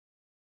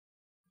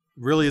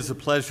Really is a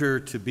pleasure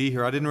to be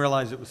here. I didn't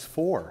realize it was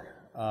 4.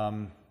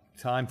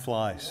 Time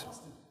flies.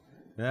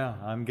 Yeah,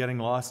 I'm getting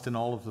lost in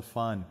all of the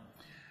fun.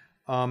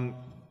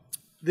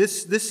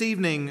 This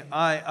evening,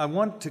 I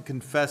want to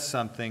confess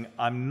something.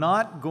 I'm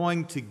not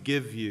going to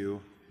give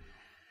you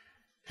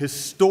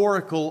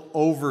historical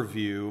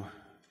overview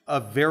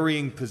of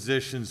varying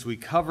positions. We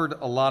covered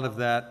a lot of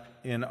that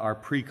in our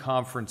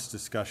pre-conference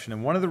discussion.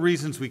 And one of the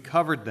reasons we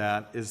covered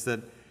that is that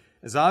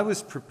as I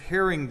was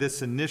preparing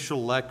this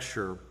initial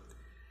lecture,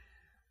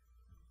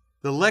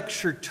 the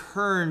lecture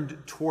turned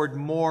toward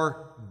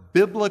more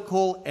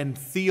biblical and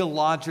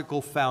theological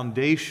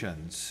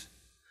foundations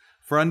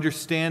for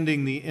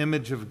understanding the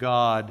image of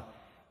God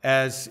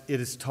as it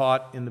is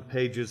taught in the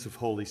pages of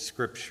Holy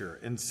Scripture.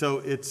 And so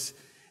it's,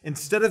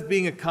 instead of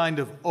being a kind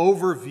of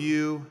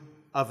overview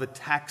of a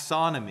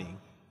taxonomy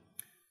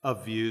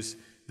of views,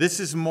 this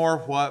is more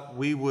what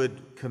we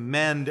would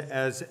commend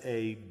as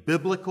a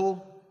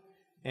biblical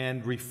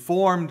and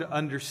reformed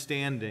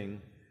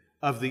understanding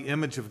of the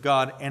image of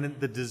God. And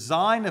the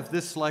design of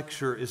this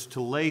lecture is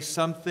to lay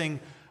something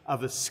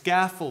of a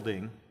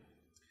scaffolding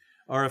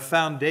or a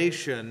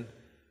foundation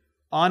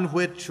on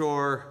which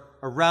or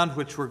around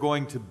which we're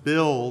going to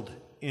build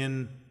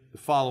in the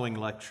following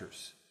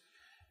lectures.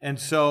 And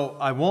so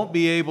I won't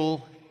be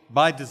able,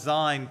 by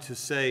design, to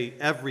say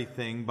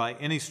everything by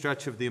any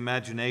stretch of the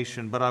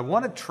imagination, but I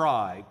want to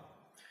try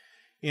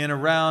in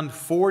around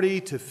 40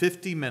 to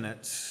 50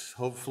 minutes,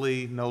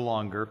 hopefully no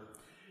longer,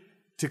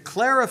 to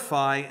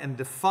clarify and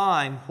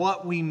define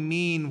what we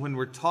mean when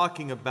we're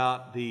talking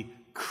about the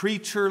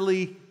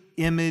creaturely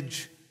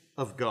image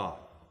of God.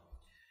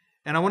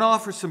 And I want to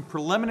offer some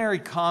preliminary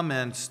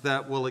comments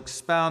that will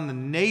expound the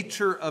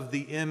nature of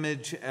the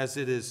image as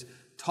it is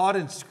taught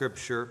in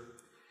Scripture.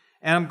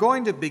 And I'm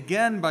going to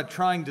begin by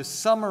trying to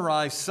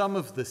summarize some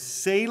of the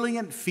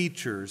salient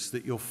features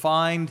that you'll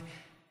find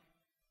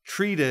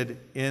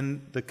treated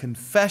in the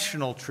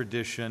confessional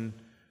tradition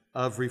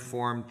of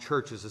Reformed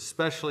churches.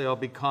 Especially, I'll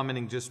be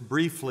commenting just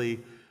briefly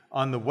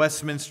on the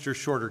Westminster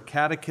Shorter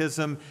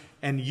Catechism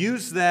and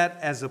use that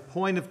as a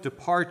point of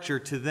departure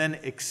to then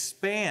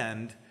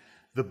expand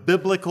the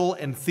biblical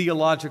and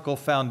theological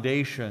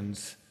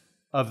foundations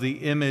of the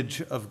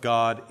image of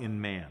God in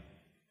man.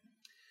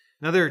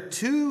 Now, there are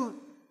 2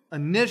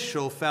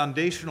 initial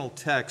foundational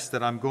texts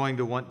that I'm going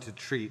to want to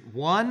treat.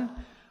 One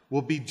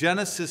will be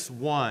Genesis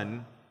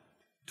 1,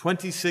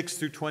 26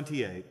 through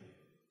 28.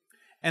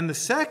 And the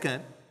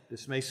second,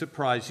 this may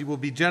surprise you, will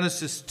be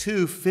Genesis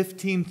 2,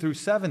 15 through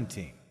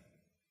 17.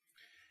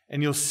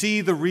 And you'll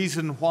see the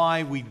reason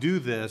why we do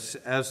this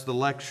as the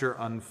lecture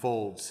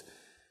unfolds.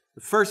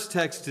 The first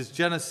text is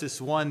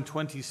Genesis 1,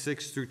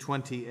 26 through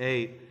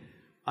 28.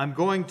 I'm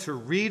going to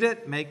read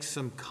it, make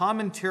some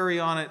commentary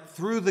on it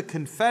through the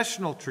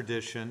confessional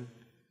tradition,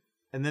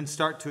 and then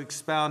start to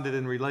expound it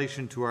in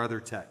relation to our other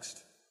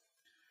text.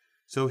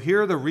 So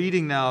hear the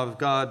reading now of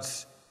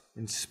God's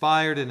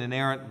inspired and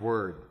inerrant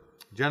word.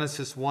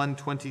 Genesis 1,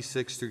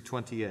 26 through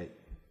 28.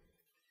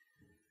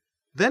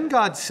 Then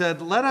God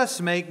said, "Let us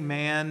make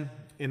man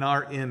in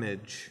our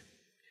image,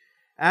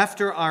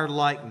 after our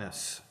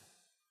likeness,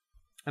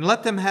 and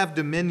let them have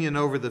dominion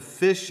over the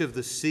fish of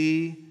the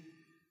sea,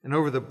 and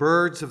over the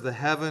birds of the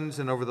heavens,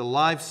 and over the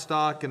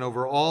livestock, and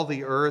over all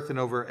the earth, and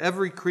over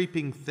every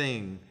creeping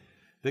thing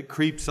that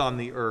creeps on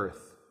the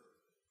earth."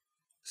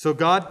 So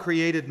God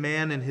created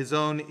man in his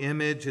own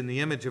image. In the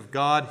image of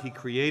God he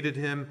created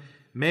him.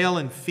 Male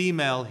and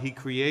female he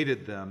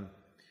created them.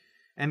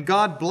 And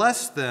God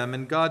blessed them,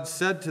 and God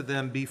said to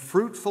them, "Be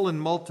fruitful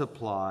and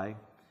multiply,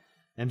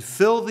 and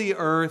fill the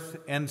earth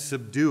and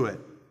subdue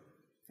it,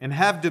 and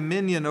have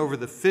dominion over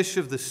the fish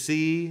of the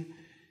sea,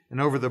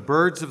 and over the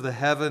birds of the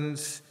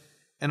heavens,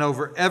 and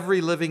over every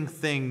living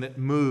thing that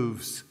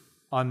moves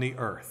on the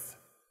earth."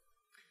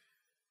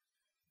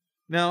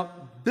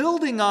 Now,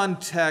 building on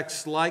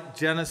texts like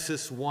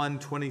Genesis 1,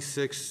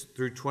 26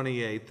 through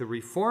 28, the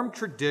Reformed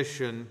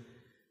tradition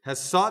has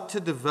sought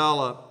to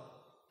develop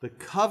the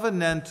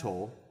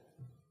covenantal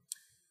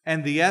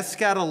and the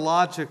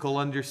eschatological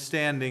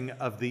understanding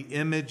of the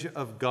image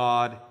of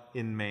God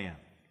in man.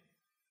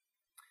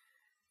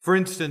 For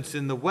instance,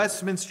 in the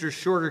Westminster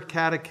Shorter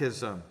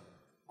Catechism,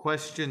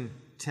 question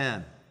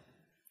 10,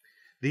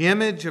 the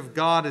image of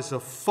God is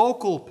a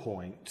focal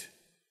point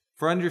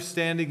for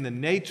understanding the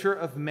nature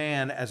of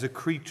man as a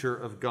creature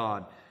of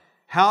God.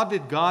 How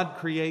did God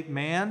create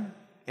man?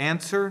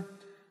 Answer: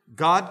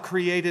 God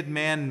created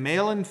man,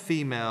 male and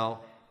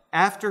female,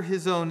 after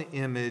his own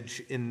image,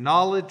 in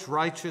knowledge,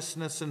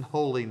 righteousness, and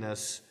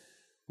holiness,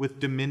 with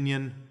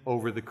dominion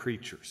over the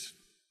creatures.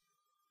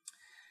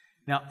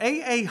 Now,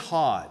 A.A.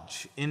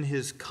 Hodge, in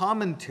his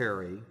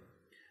commentary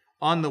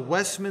on the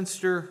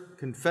Westminster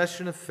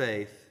Confession of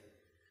Faith,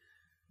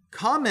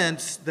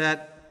 comments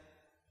that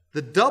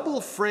the double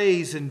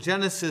phrase in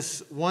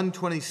Genesis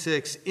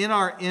 1:26, "in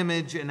our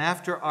image and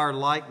after our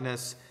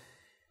likeness,"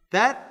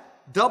 that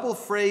double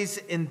phrase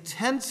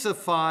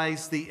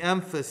intensifies the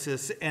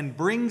emphasis and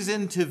brings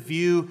into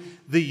view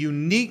the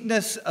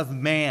uniqueness of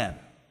man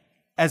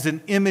as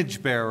an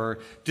image bearer,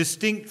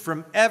 distinct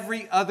from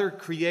every other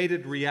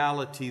created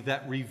reality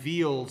that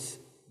reveals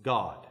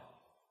God.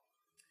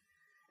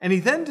 And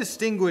he then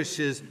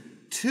distinguishes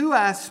two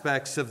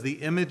aspects of the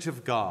image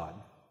of God.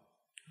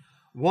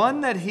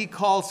 One that he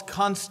calls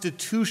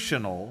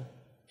constitutional,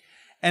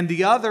 and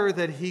the other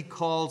that he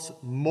calls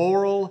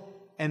moral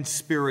and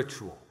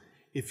spiritual.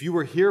 If you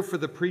were here for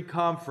the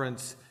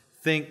pre-conference,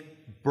 think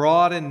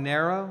broad and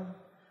narrow,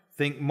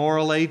 think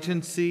moral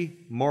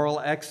agency,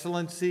 moral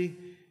excellency,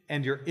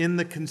 and you're in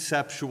the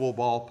conceptual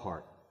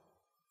ballpark.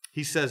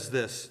 He says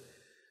this: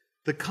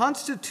 the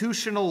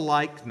constitutional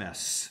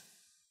likeness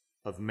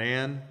of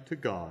man to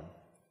God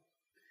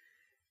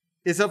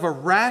is of a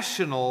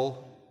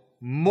rational,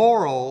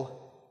 moral,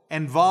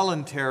 and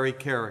voluntary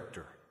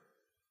character.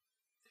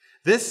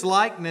 This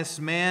likeness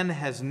man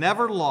has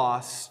never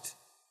lost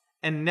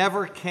and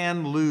never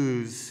can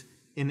lose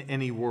in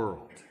any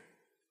world.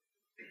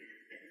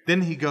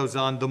 Then he goes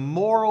on, the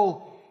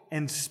moral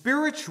and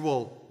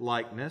spiritual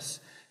likeness,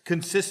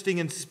 consisting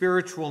in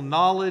spiritual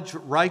knowledge,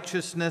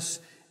 righteousness,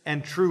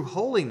 and true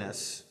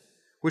holiness,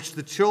 which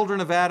the children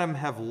of Adam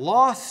have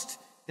lost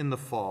in the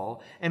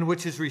fall, and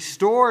which is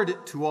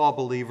restored to all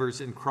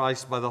believers in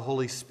Christ by the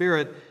Holy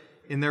Spirit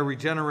in their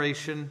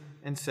regeneration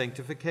and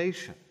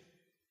sanctification.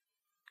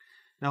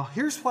 Now,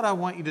 here's what I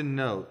want you to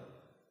note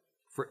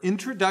for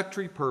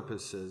introductory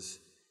purposes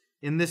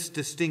in this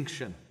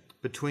distinction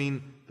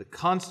between the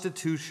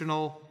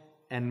constitutional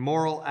and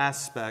moral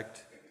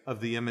aspect of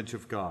the image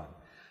of God.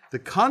 The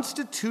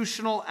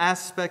constitutional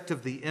aspect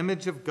of the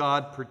image of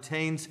God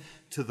pertains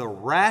to the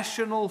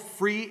rational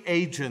free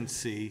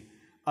agency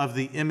of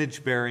the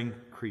image-bearing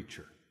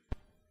creature.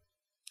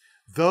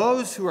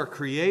 Those who are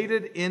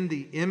created in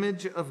the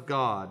image of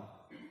God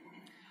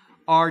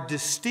are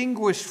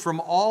distinguished from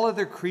all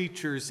other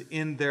creatures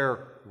in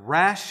their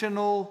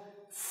rational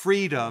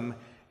freedom,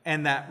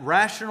 and that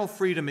rational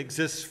freedom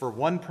exists for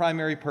one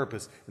primary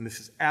purpose, and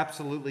this is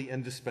absolutely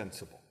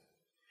indispensable.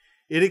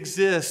 It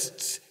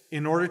exists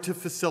in order to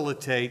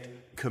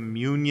facilitate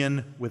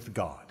communion with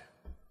God,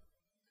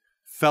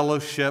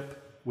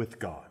 fellowship with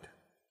God.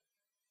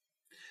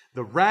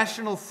 The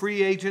rational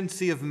free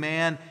agency of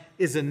man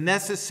is a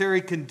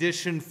necessary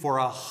condition for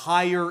a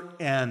higher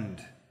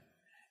end.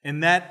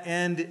 And that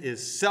end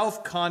is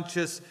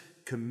self-conscious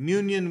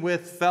communion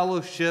with,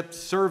 fellowship,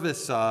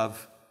 service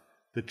of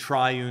the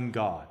triune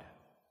God.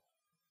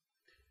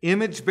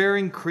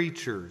 Image-bearing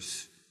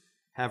creatures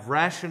have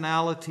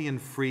rationality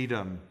and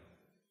freedom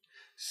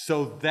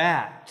so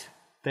that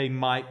they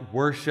might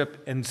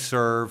worship and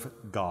serve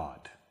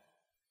God.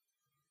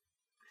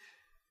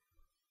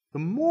 The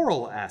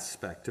moral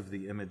aspect of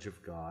the image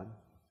of God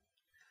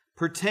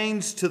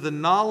pertains to the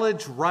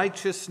knowledge,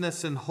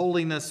 righteousness, and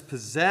holiness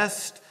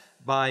possessed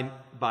by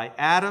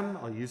Adam.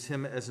 I'll use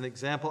him as an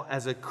example,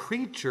 as a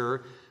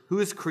creature who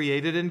is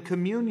created in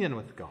communion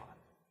with God.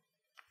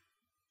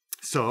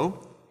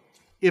 So,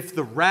 if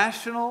the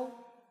rational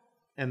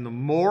and the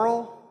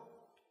moral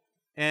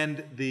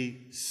and the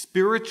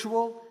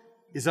spiritual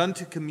is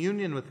unto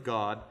communion with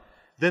God,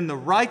 then the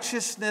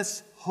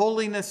righteousness,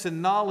 holiness,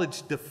 and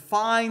knowledge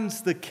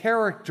defines the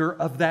character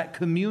of that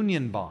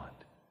communion bond.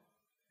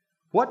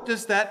 What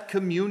does that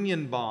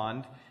communion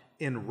bond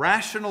in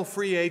rational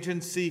free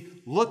agency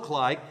look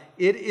like?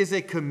 It is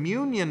a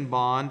communion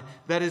bond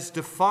that is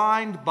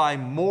defined by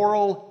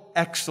moral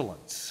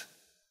excellence,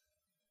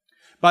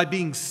 by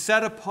being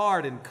set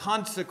apart and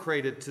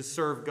consecrated to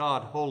serve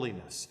God,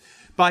 holiness,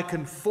 by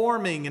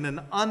conforming in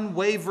an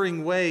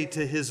unwavering way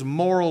to his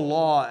moral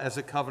law as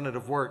a covenant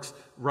of works,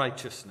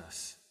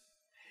 righteousness.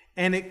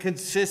 And it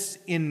consists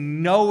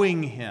in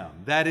knowing him,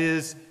 that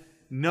is,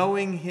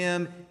 knowing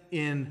him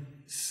in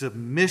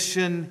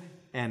submission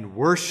and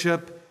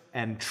worship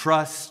and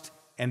trust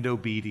and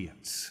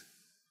obedience.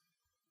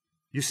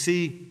 You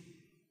see,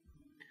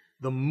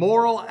 the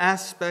moral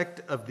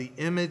aspect of the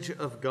image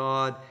of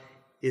God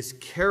is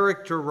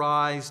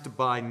characterized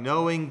by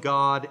knowing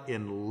God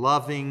in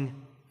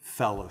loving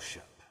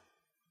fellowship.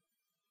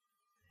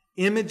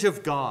 Image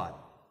of God,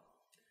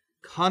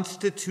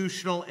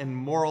 constitutional and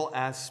moral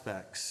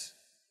aspects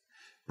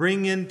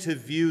bring into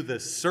view the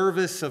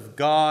service of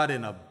God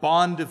in a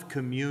bond of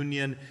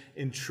communion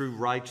in true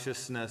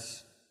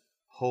righteousness,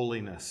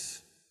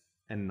 holiness,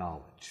 and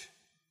knowledge.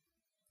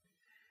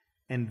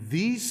 And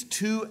these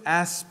two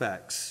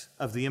aspects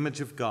of the image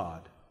of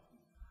God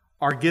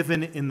are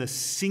given in the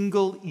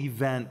single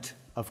event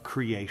of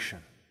creation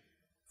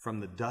from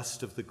the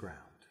dust of the ground,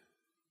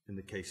 in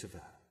the case of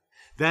Adam.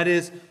 That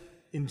is,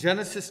 in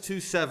Genesis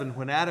 2:7,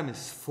 when Adam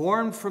is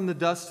formed from the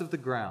dust of the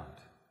ground,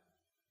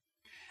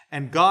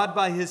 and God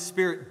by his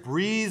Spirit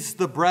breathes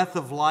the breath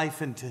of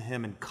life into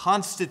him and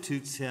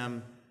constitutes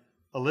him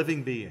a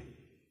living being.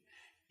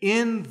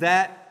 In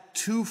that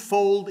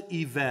twofold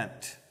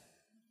event,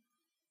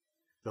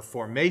 the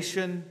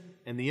formation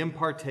and the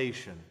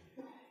impartation,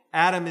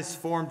 Adam is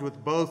formed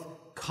with both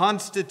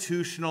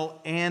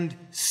constitutional and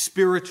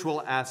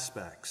spiritual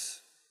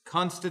aspects,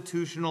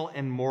 constitutional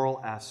and moral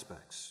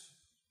aspects.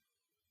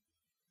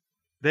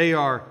 They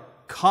are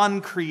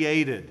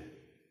concreated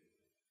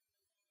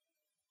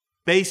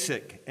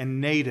basic and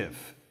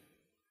native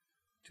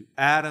to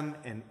Adam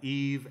and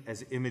Eve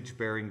as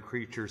image-bearing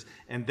creatures,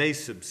 and they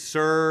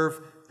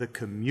subserve the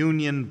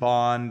communion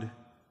bond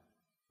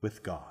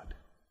with God.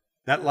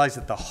 That lies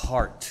at the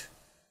heart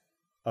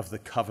of the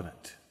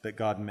covenant that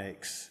God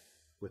makes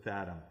with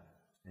Adam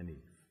and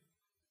Eve.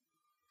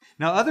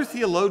 Now, other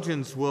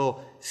theologians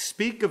will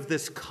speak of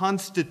this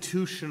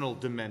constitutional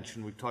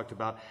dimension we've talked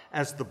about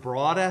as the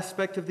broad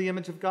aspect of the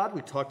image of God.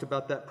 We talked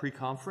about that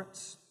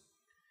pre-conference.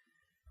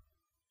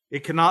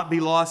 It cannot be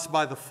lost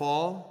by the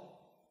fall.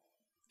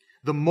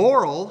 The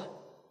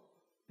moral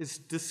is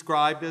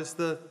described as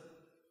I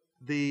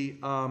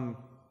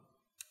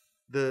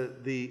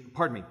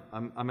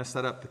messed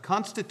that up. The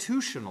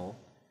constitutional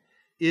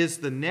is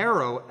the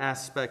narrow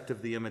aspect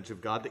of the image of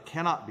God that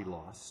cannot be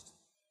lost.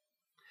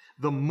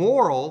 The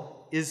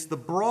moral is the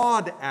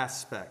broad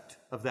aspect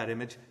of that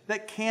image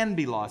that can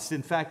be lost,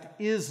 in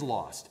fact, is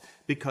lost,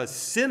 because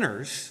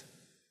sinners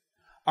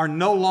are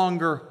no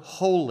longer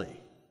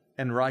holy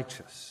and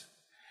righteous.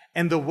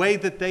 And the way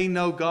that they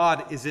know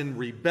God is in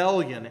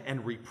rebellion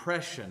and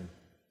repression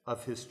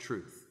of His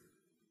truth.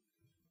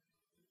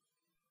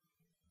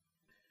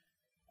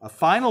 A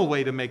final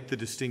way to make the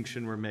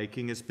distinction we're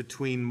making is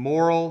between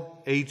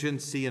moral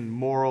agency and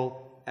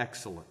moral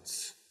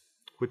excellence,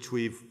 which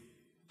we've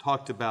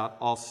talked about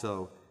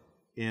also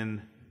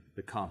in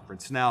the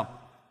conference. Now,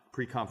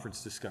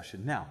 pre-conference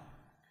discussion. Now,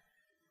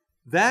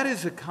 that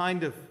is a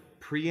kind of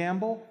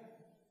preamble,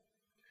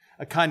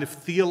 a kind of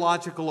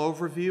theological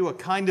overview, a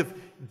kind of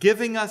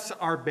giving us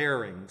our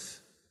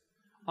bearings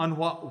on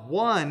what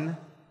one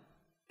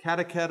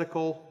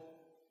catechetical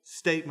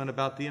statement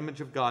about the image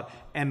of God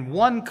and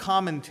one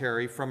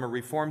commentary from a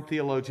Reformed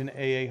theologian,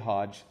 A.A.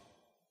 Hodge,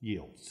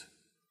 yields.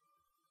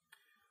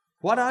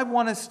 What I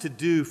want us to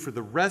do for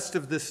the rest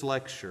of this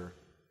lecture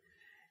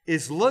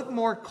is look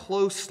more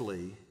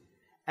closely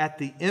at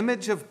the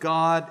image of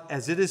God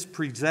as it is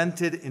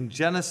presented in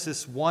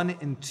Genesis 1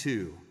 and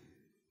 2,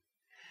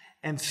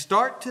 and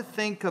start to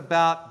think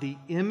about the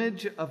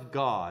image of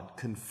God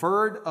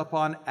conferred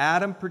upon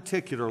Adam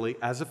particularly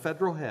as a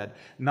federal head,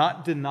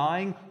 not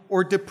denying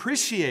or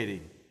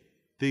depreciating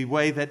the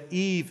way that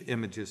Eve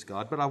images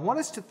God, but I want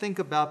us to think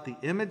about the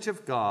image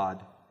of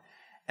God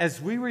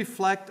as we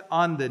reflect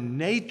on the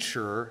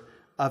nature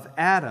of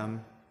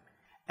Adam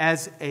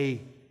as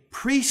a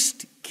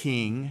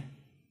priest-king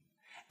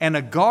and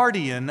a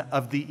guardian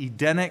of the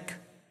Edenic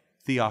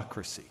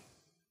theocracy.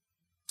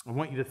 I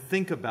want you to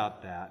think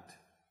about that,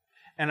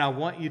 and I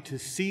want you to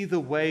see the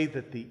way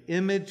that the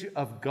image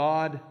of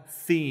God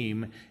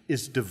theme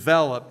is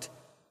developed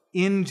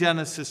in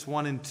Genesis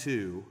 1 and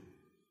 2,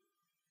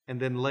 and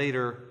then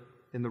later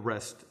in the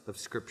rest of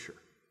Scripture.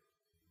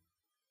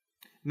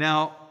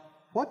 Now,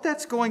 what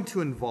that's going to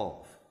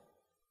involve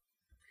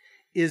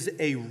is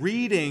a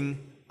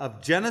reading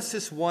of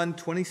Genesis 1,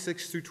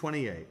 26 through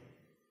 28,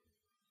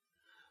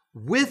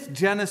 with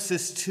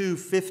Genesis 2,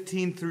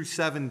 15 through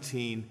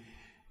 17,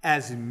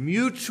 as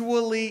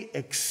mutually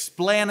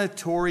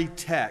explanatory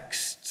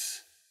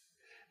texts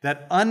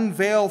that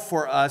unveil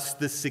for us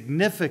the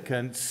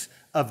significance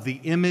of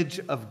the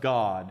image of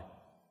God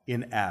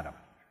in Adam,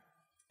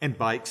 and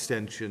by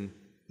extension,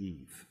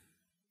 Eve.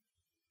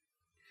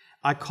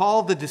 I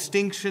call the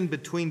distinction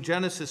between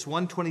Genesis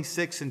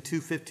 1:26 and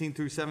 2:15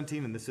 through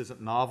 17, and this isn't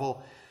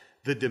novel,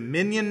 the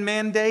dominion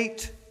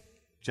mandate,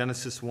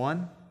 Genesis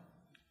 1,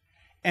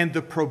 and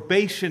the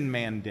probation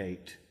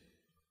mandate,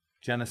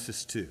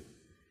 Genesis 2.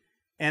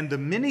 And the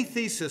mini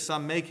thesis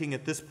I'm making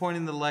at this point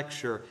in the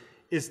lecture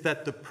is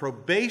that the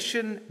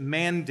probation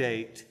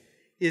mandate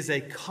is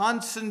a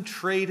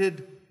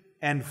concentrated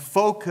and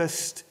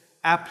focused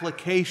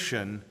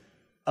application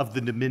of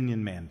the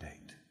dominion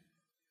mandate.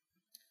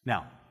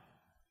 Now,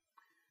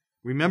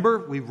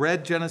 remember, we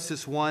read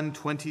Genesis 1,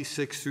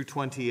 26 through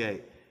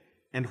 28.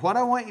 And what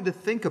I want you to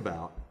think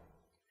about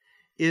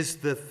is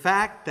the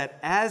fact that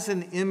as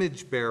an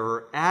image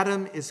bearer,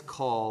 Adam is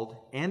called,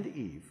 and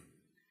Eve,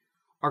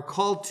 are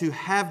called to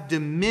have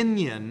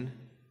dominion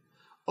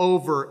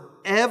over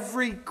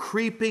every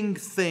creeping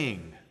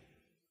thing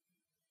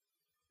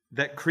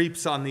that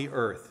creeps on the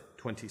earth,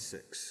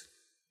 26.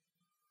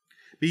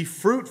 Be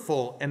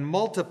fruitful and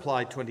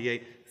multiply,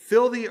 28.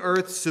 Fill the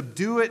earth,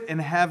 subdue it,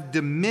 and have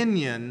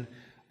dominion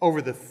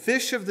over the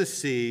fish of the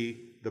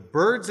sea, the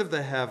birds of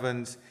the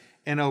heavens,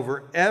 and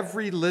over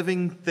every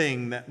living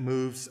thing that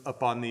moves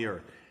upon the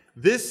earth.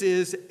 This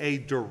is a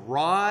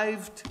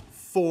derived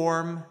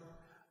form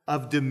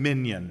of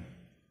dominion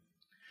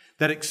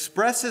that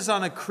expresses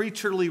on a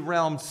creaturely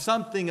realm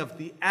something of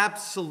the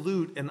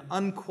absolute and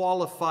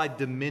unqualified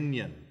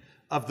dominion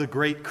of the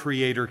great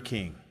Creator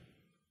King.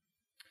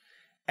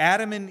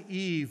 Adam and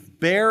Eve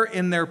bear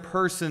in their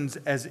persons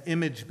as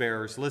image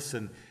bearers,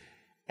 listen,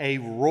 a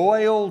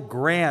royal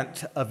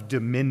grant of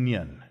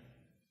dominion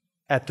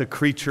at the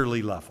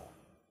creaturely level.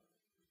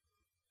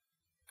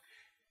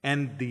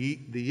 And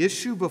the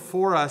issue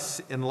before us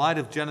in light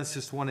of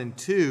Genesis 1 and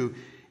 2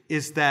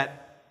 is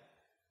that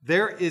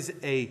there is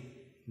a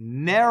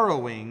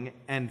narrowing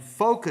and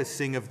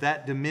focusing of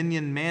that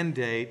dominion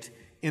mandate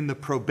in the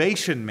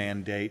probation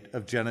mandate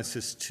of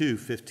Genesis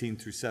 2:15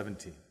 through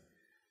 17.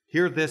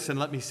 Hear this and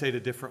let me say it a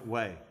different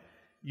way.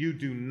 You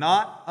do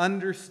not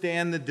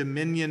understand the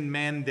dominion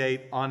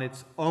mandate on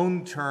its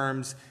own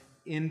terms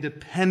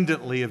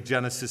independently of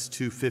Genesis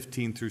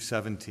 2:15 through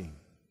 17.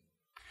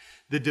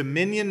 The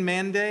dominion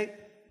mandate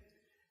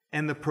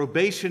and the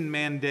probation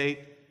mandate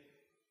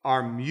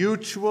are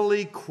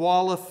mutually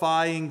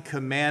qualifying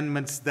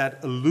commandments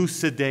that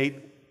elucidate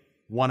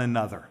one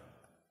another.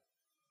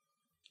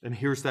 And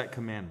here's that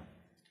commandment.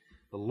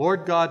 The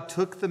Lord God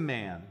took the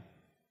man,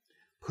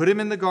 put him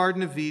in the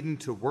Garden of Eden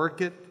to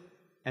work it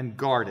and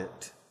guard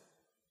it.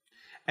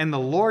 And the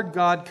Lord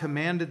God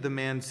commanded the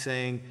man,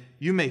 saying,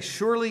 You may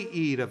surely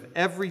eat of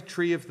every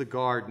tree of the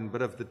garden,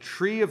 but of the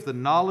tree of the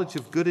knowledge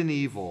of good and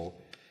evil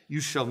you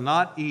shall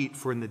not eat,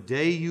 for in the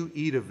day you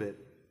eat of it,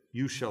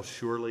 you shall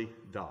surely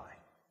die.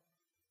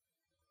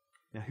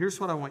 Now here's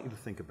what I want you to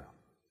think about.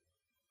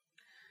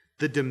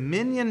 The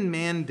dominion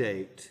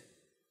mandate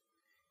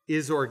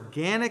is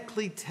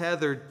organically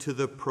tethered to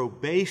the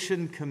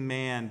probation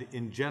command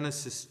in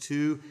Genesis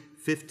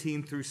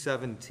 2:15 through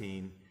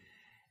 17.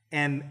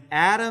 And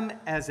Adam,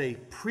 as a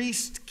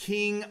priest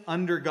king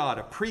under God,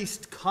 a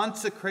priest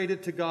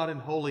consecrated to God in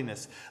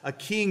holiness, a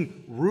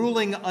king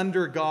ruling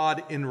under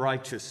God in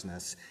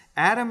righteousness,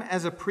 Adam,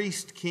 as a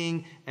priest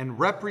king and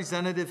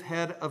representative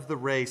head of the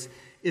race,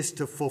 is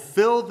to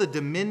fulfill the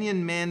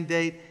dominion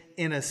mandate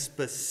in a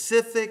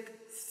specific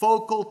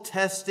focal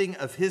testing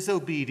of his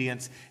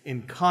obedience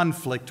in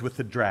conflict with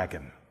the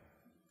dragon,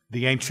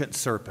 the ancient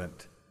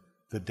serpent,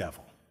 the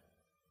devil.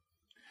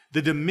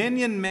 The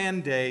dominion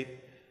mandate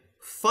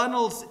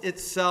funnels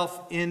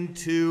itself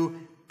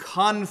into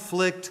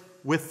conflict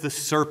with the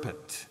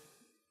serpent,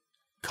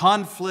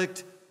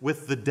 conflict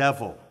with the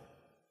devil.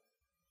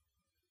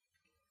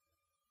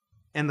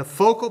 And the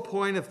focal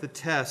point of the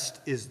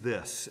test is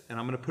this, and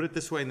I'm going to put it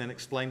this way and then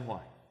explain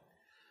why.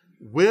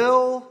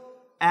 Will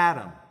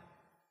Adam,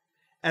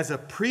 as a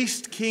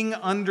priest king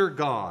under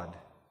God,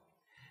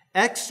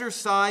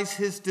 exercise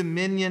his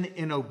dominion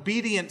in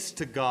obedience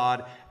to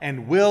God,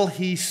 and will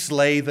he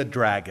slay the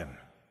dragon?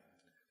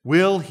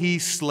 Will he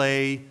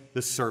slay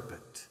the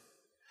serpent?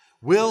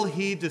 Will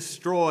he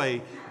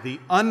destroy the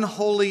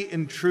unholy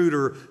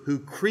intruder who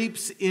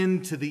creeps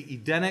into the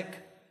Edenic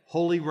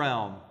holy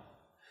realm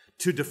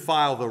to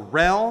defile the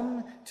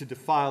realm, to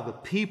defile the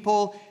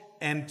people,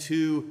 and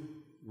to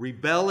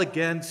rebel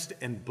against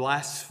and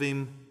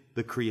blaspheme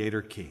the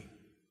Creator King?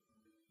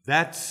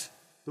 That's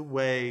the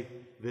way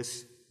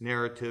this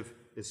narrative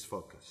is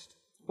focused.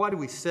 Why do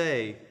we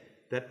say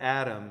that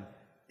Adam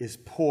is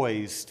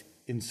poised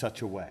in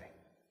such a way?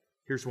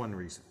 Here's one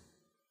reason.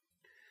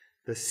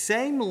 The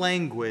same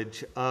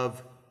language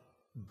of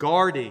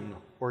guarding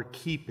or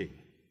keeping,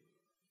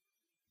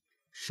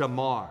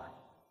 shamar,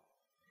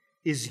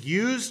 is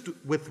used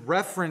with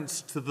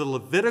reference to the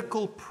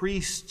Levitical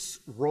priest's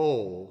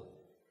role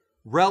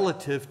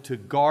relative to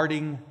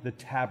guarding the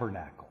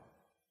tabernacle.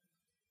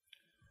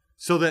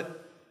 So that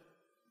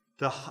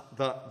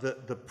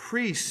the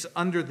priests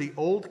under the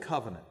Old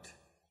Covenant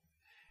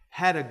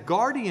had a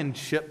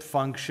guardianship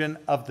function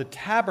of the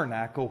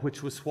tabernacle,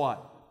 which was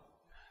what?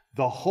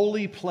 The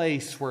holy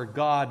place where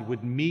God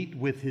would meet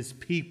with his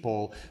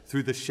people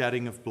through the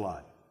shedding of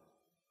blood.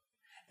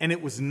 And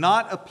it was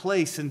not a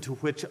place into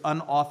which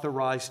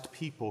unauthorized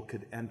people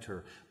could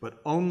enter, but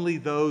only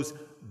those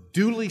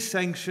duly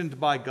sanctioned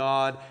by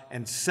God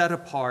and set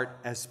apart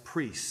as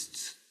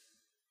priests.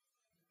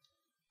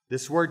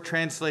 This word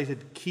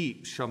translated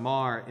keep,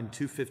 shamar, in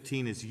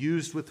 2:15 is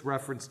used with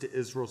reference to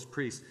Israel's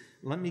priests.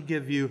 Let me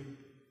give you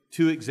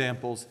two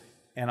examples,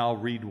 and I'll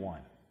read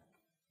one.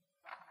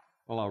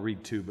 Well, I'll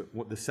read two,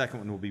 but the second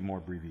one will be more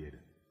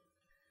abbreviated.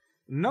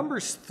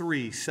 Numbers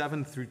 3,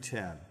 7 through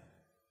 10.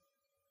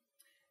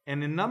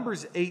 And in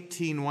Numbers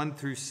 18, 1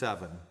 through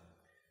 7,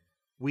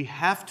 we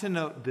have to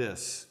note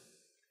this,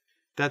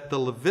 that the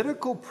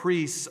Levitical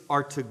priests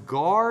are to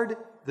guard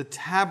the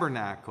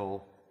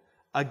tabernacle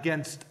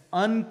against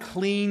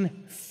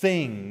unclean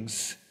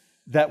things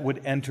that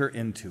would enter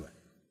into it.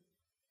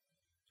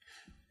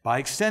 By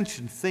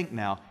extension, think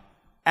now,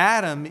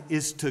 Adam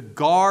is to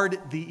guard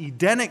the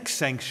Edenic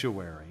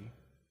sanctuary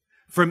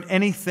from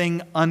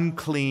anything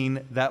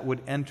unclean that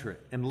would enter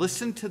it. And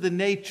listen to the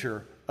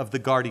nature of the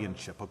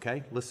guardianship,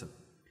 okay? Listen.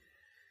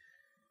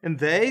 And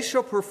they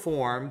shall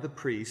perform, the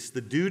priests,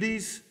 the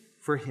duties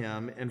for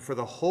him and for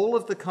the whole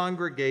of the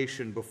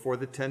congregation before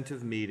the tent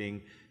of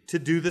meeting to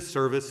do the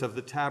service of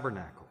the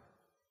tabernacle.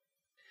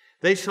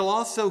 They shall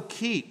also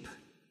keep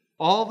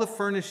all the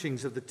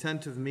furnishings of the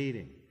tent of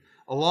meeting,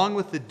 along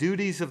with the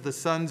duties of the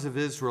sons of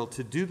Israel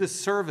to do the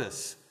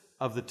service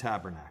of the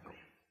tabernacle.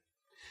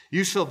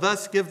 You shall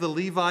thus give the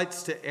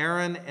Levites to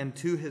Aaron and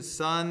to his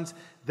sons.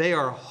 They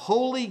are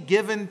wholly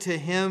given to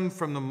him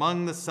from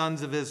among the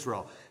sons of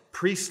Israel.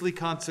 Priestly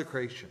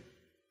consecration.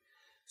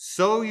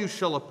 So you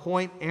shall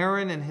appoint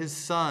Aaron and his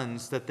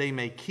sons that they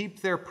may keep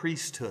their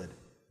priesthood.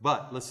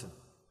 But, listen,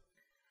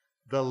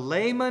 the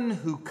layman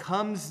who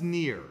comes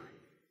near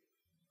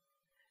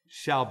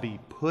shall be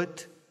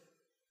put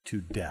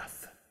to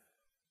death.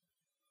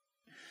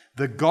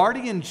 the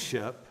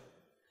guardianship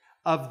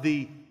of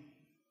the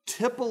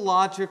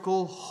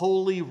typological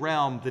holy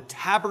realm, the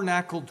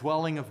tabernacle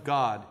dwelling of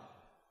God,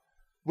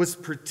 was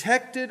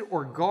protected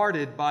or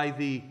guarded by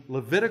the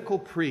Levitical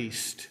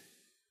priest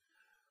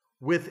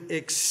with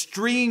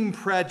extreme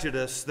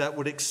prejudice that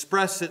would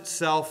express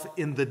itself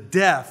in the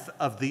death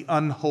of the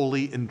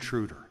unholy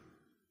intruder,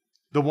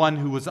 the one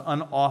who was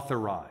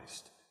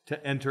unauthorized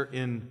to enter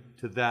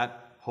into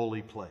that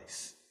holy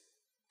place.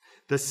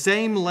 The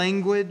same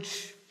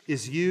language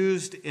is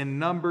used in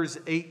Numbers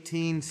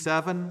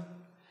 18:7.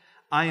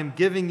 I am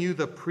giving you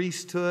the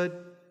priesthood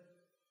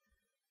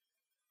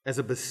as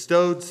a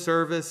bestowed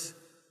service,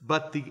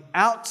 but the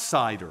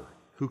outsider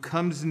who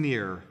comes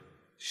near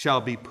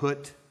shall be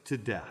put to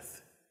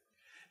death.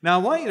 Now,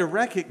 I want you to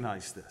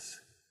recognize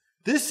this.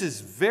 This is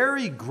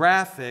very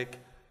graphic,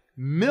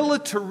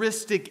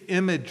 militaristic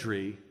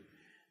imagery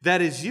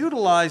that is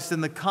utilized in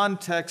the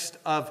context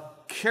of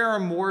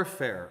Karen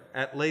warfare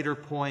at later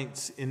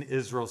points in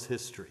Israel's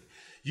history.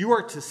 You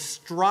are to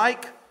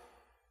strike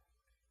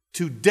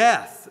to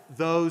death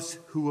those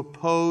who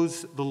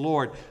oppose the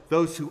Lord,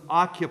 those who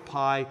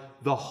occupy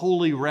the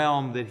holy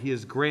realm that he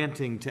is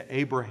granting to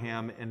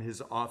Abraham and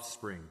his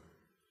offspring.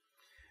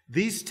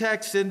 These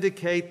texts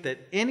indicate that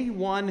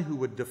anyone who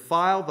would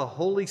defile the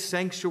holy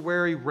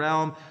sanctuary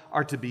realm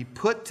are to be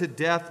put to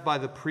death by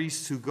the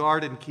priests who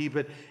guard and keep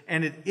it.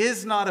 And it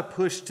is not a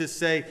push to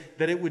say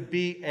that it would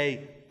be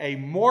a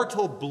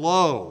mortal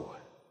blow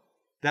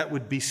that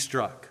would be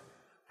struck,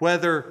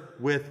 whether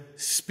with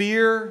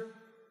spear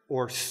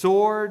or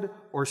sword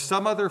or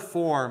some other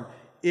form.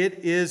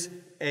 It is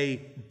a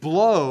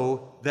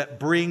blow that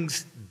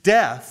brings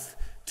death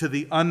to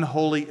the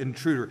unholy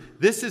intruder.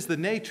 This is the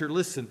nature,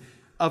 listen,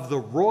 of the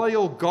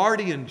royal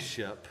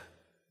guardianship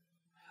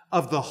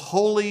of the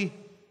holy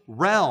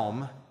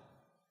realm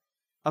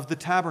of the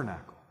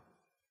tabernacle.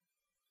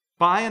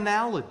 By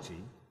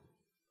analogy,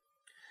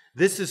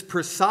 this is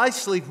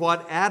precisely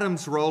what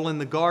Adam's role in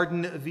the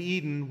Garden of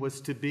Eden was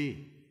to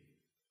be.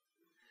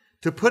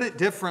 To put it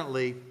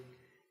differently,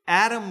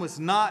 Adam was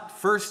not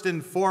first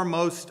and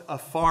foremost a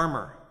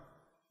farmer.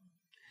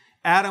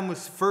 Adam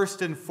was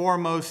first and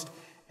foremost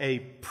a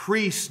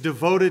priest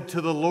devoted to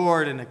the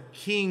Lord and a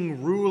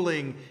king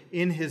ruling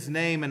in his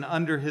name and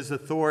under his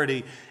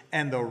authority.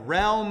 And the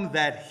realm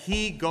that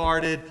he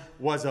guarded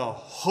was a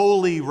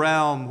holy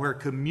realm where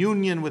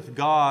communion with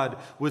God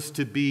was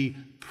to be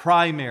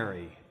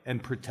primary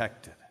and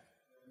protected.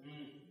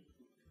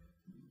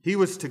 He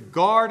was to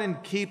guard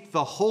and keep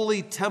the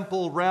holy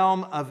temple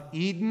realm of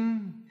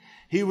Eden.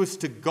 He was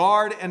to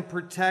guard and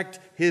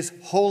protect his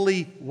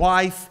holy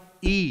wife,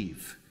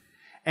 Eve.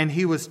 And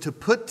he was to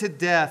put to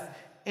death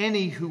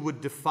any who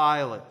would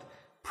defile it,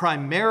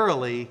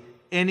 primarily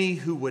any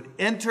who would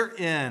enter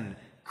in,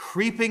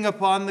 creeping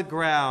upon the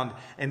ground,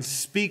 and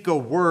speak a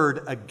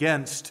word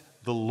against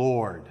the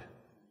Lord,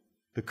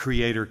 the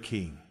Creator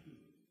King.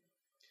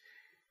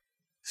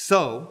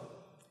 So,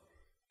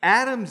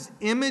 Adam's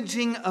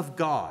imaging of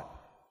God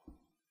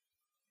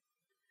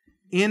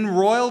in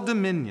royal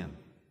dominion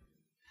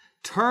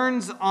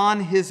turns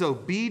on his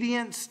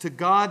obedience to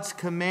God's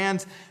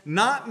commands,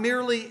 not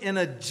merely in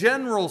a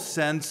general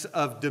sense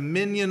of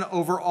dominion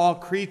over all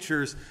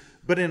creatures,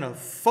 but in a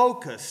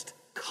focused,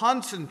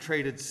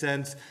 concentrated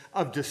sense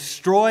of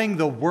destroying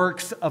the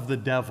works of the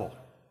devil.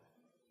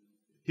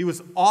 He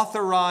was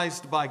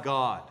authorized by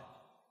God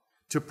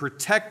to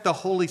protect the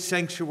holy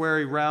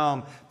sanctuary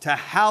realm, to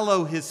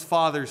hallow his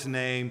Father's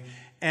name,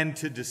 and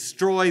to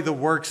destroy the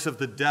works of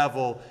the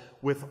devil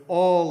with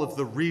all of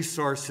the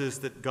resources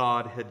that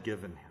God had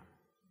given him.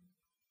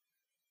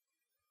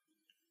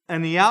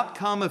 And the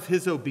outcome of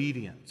his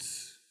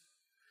obedience,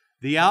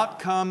 the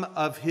outcome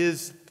of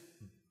his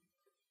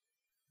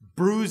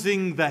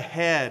bruising the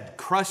head,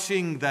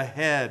 crushing the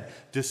head,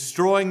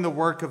 destroying the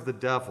work of the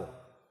devil,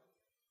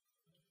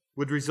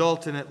 would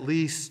result in at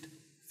least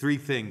three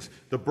things.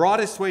 The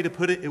broadest way to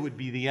put it, it would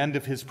be the end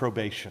of his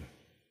probation.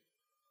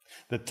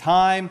 The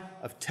time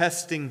of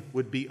testing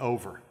would be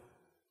over,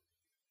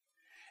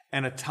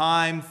 and a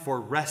time for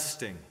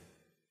resting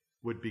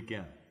would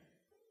begin.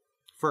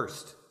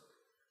 First,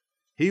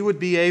 he would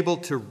be able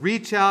to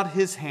reach out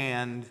his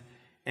hand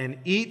and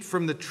eat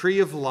from the tree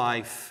of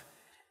life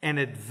and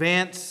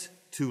advance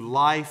to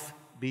life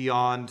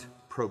beyond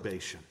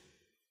probation.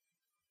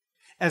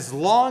 As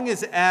long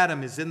as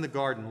Adam is in the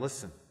garden,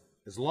 listen,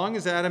 as long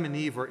as Adam and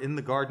Eve are in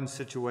the garden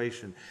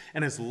situation,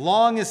 and as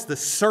long as the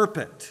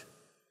serpent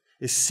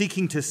is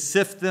seeking to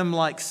sift them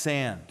like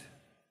sand,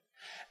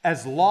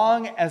 as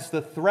long as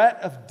the threat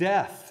of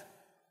death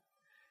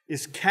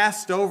is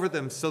cast over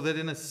them so that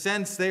in a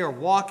sense they are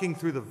walking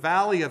through the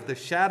valley of the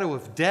shadow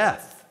of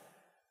death,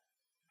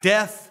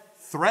 death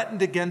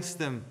threatened against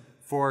them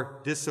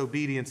for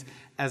disobedience,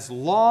 as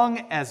long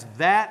as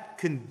that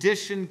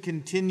condition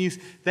continues,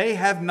 they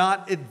have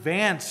not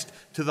advanced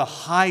to the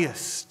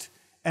highest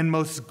and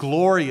most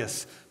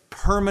glorious,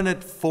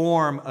 permanent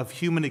form of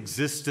human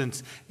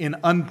existence in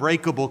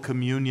unbreakable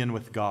communion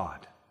with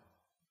God.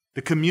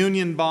 The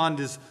communion bond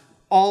is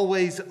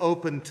always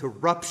open to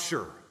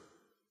rupture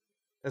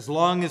as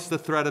long as the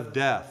threat of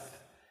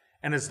death,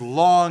 and as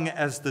long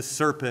as the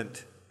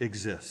serpent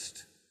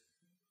exists.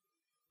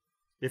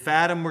 If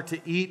Adam were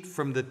to eat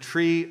from the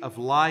tree of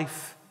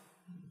life,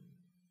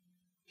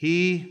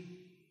 he,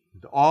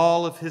 and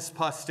all of his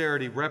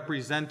posterity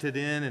represented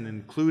in and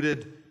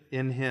included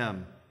in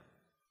him,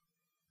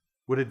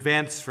 would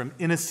advance from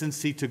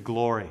innocency to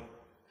glory,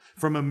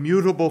 from a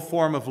mutable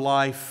form of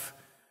life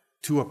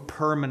to a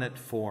permanent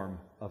form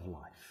of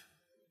life.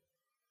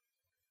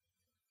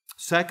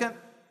 Second,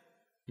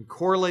 and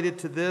correlated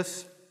to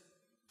this,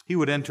 he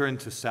would enter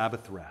into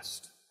Sabbath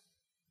rest.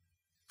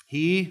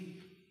 He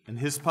and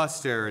his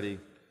posterity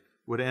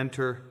would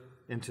enter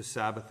into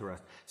Sabbath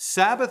rest.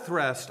 Sabbath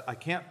rest, I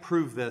can't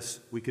prove this.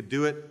 We could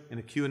do it in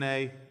a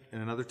Q&A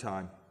in another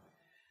time.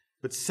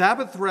 But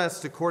Sabbath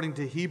rest, according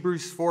to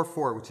Hebrews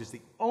 4:4, which is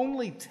the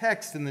only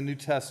text in the New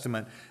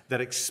Testament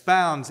that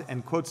expounds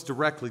and quotes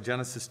directly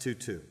Genesis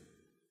 2:2.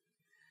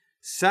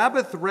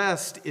 Sabbath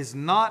rest is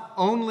not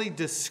only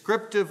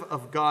descriptive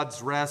of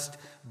God's rest,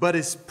 but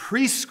is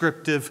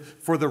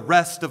prescriptive for the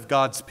rest of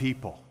God's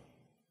people.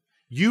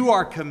 You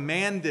are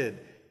commanded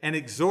and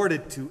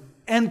exhorted to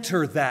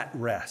enter that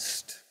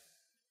rest.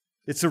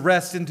 It's a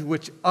rest into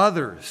which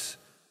others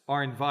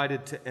are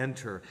invited to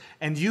enter.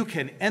 And you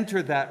can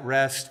enter that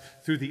rest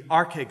through the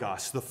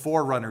archegos, the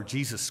forerunner,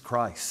 Jesus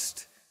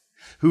Christ,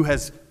 who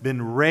has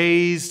been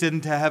raised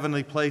into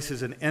heavenly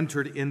places and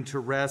entered into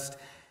rest.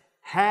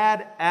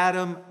 Had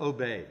Adam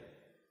obeyed,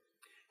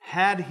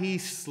 had he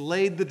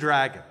slayed the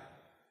dragon,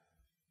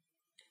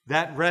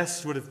 that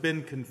rest would have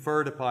been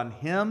conferred upon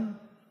him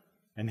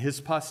and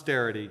his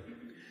posterity,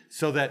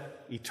 so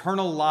that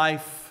eternal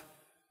life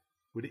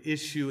would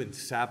issue in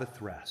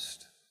Sabbath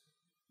rest.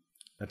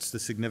 That's the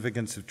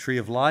significance of tree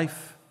of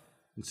life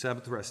and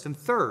Sabbath rest. And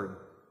third,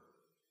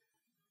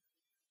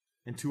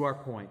 and to our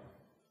point,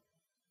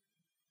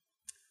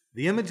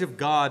 the image of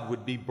God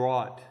would be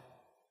brought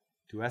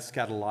to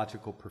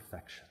eschatological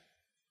perfection.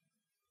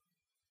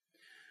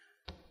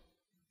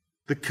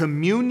 The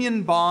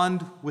communion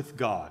bond with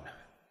God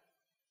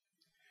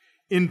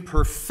in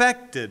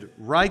perfected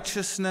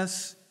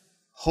righteousness,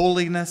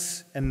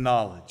 holiness, and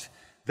knowledge.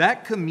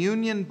 That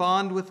communion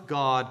bond with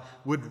God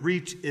would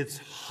reach its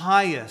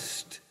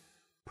highest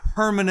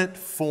permanent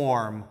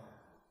form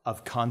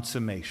of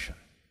consummation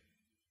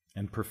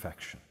and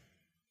perfection.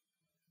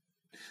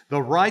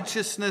 The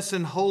righteousness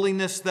and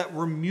holiness that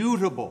were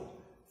mutable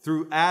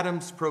through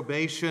Adam's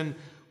probation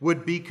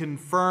would be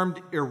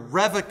confirmed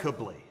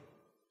irrevocably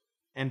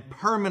and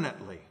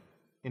permanently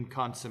in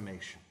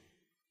consummation.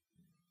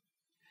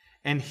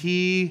 And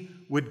he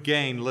would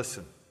gain,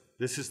 listen,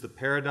 this is the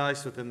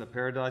paradise within the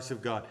paradise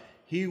of God.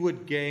 He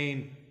would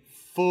gain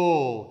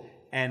full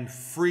and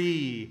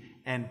free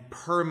and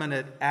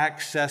permanent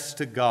access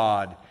to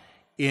God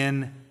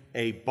in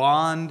a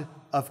bond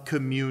of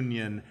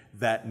communion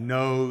that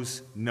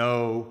knows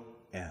no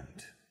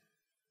end.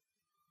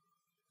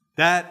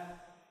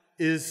 That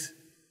is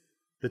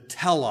the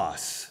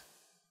telos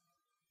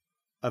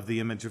of the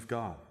image of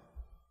God.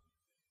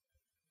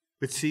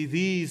 But see,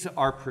 these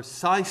are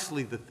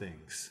precisely the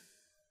things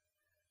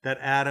that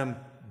Adam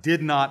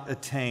did not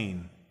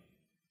attain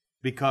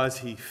because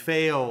he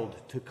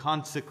failed to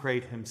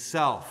consecrate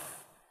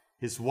himself,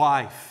 his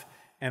wife,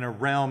 and a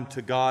realm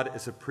to God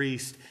as a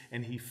priest,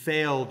 and he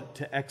failed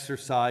to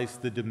exercise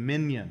the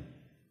dominion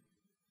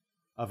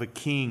of a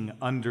king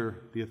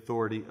under the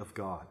authority of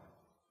God.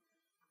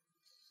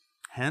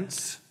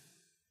 Hence,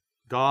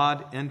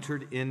 God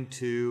entered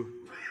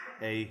into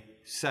a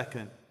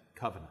second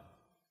covenant,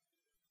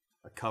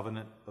 a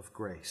covenant of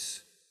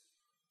grace.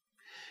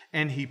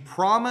 And he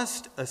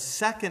promised a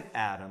second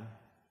Adam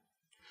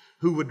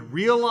who would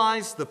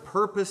realize the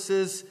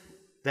purposes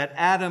that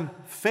Adam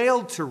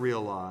failed to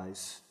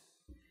realize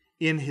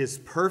in his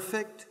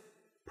perfect,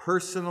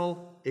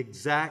 personal,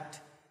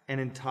 exact, and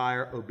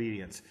entire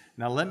obedience.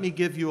 Now let me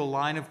give you a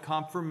line of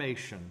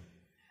confirmation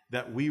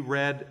that we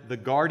read the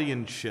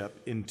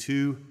guardianship in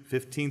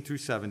 2:15 through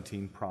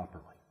 17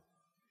 properly.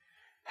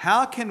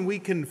 How can we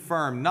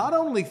confirm, not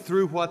only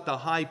through what the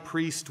high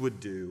priest would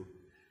do,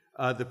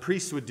 the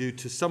priest would do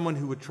to someone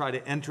who would try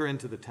to enter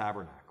into the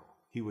tabernacle?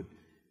 He would,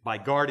 by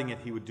guarding it,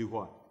 he would do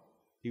what?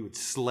 He would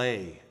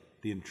slay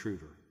the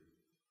intruder.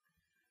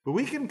 But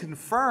we can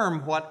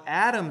confirm what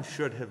Adam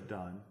should have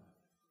done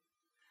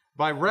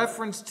by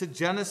reference to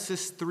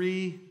Genesis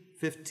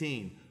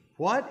 3:15.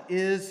 What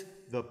is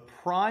the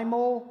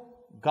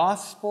primal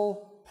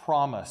gospel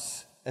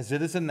promise as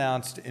it is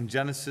announced in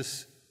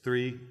Genesis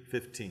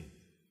 3:15?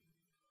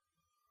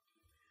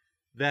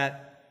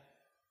 That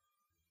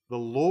the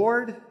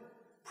Lord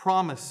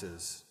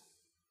promises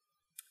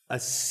a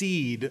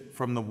seed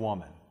from the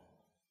woman.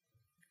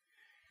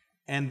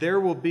 And there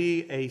will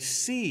be a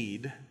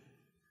seed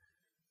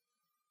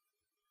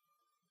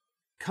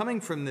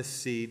coming from this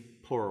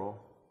seed,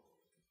 plural.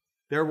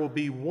 There will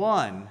be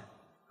one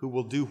who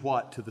will do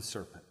what to the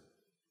serpent?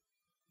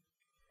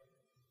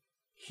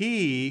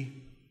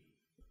 He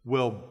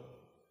will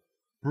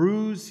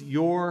bruise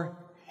your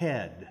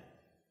head.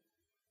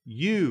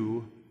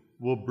 You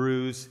will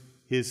bruise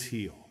his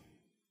heel.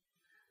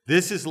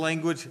 This is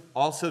language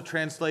also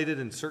translated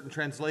in certain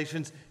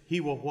translations. He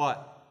will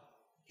what?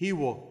 He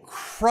will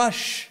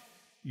crush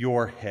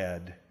your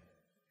head.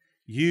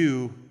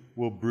 You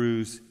will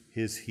bruise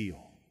his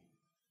heel.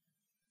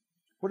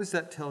 What does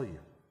that tell you?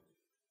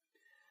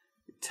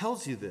 It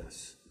tells you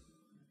this,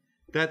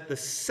 that the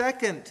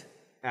second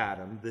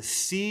Adam, the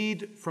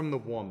seed from the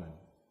woman,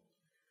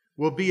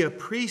 will be a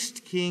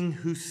priest king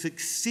who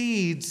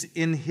succeeds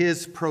in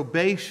his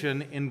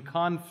probation in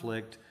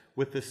conflict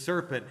with the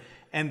serpent.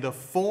 And the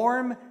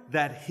form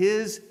that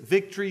his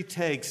victory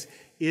takes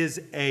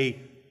is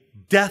a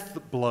death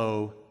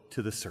blow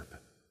to the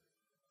serpent,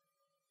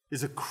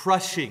 is a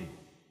crushing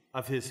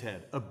of his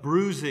head, a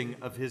bruising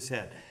of his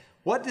head.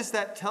 What does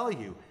that tell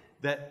you?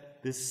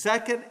 That the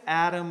second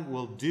Adam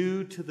will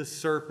do to the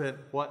serpent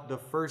what the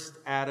first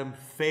Adam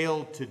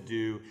failed to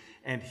do,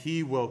 and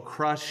he will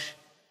crush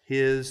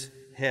his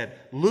head.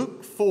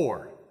 Luke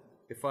 4,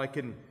 if I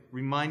can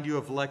remind you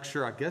of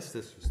lecture, I guess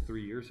this was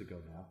 3 years ago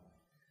now.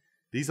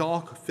 These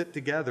all fit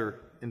together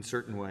in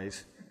certain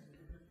ways.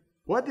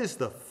 What is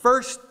the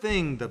first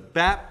thing the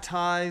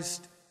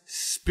baptized,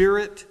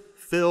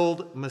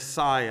 Spirit-filled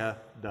Messiah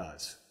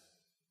does?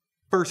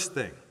 First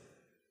thing.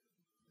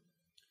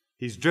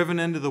 He's driven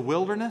into the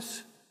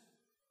wilderness,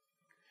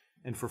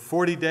 and for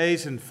 40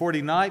 days and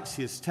 40 nights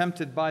he is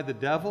tempted by the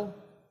devil.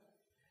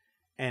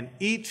 And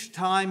each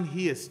time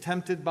he is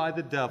tempted by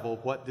the devil,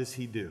 what does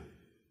he do?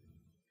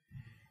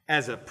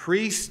 As a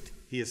priest,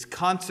 he is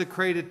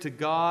consecrated to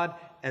God.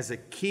 As a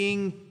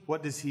king,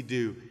 what does he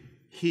do?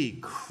 He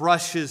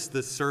crushes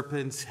the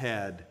serpent's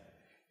head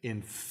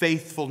in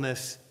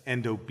faithfulness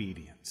and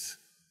obedience.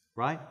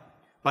 Right?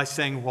 By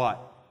saying what?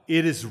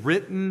 It is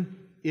written,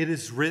 it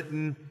is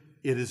written,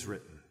 it is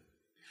written.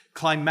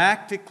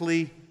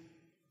 Climactically,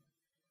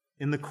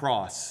 in the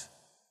cross,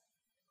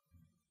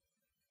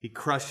 he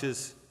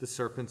crushes the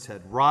serpent's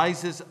head,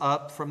 rises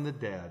up from the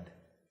dead,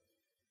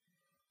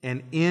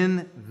 and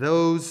in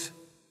those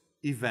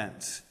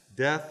events,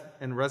 death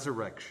and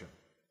resurrection,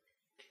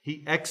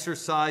 he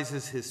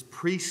exercises his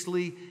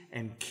priestly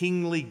and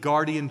kingly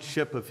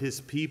guardianship of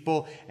his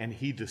people, and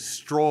he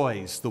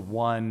destroys the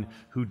one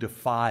who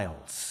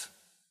defiles.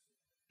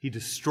 He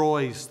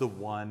destroys the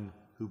one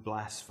who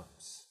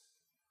blasphemes.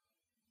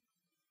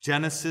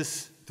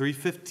 Genesis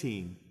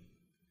 3:15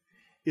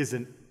 is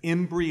an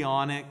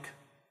embryonic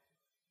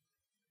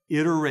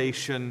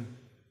iteration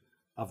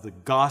of the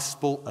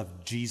gospel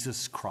of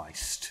Jesus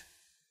Christ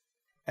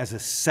as a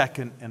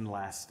second and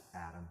last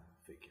Adam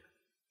figure.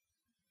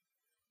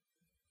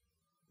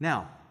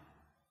 Now,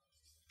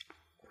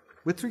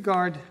 with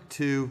regard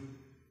to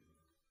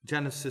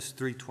Genesis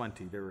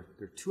 3:20, there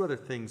are two other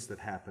things that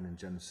happen in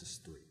Genesis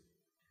 3.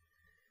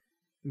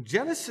 In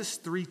Genesis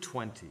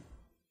 3:20,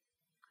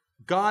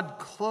 God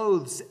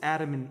clothes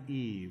Adam and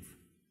Eve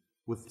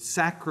with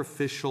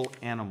sacrificial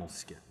animal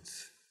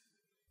skins.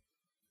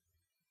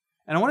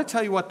 And I want to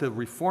tell you what the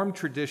Reformed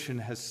tradition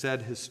has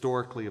said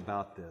historically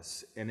about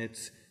this, and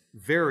it's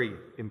very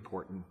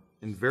important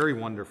and very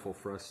wonderful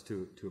for us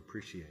to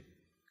appreciate.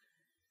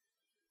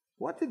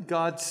 What did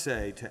God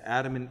say to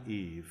Adam and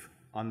Eve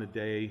on the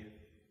day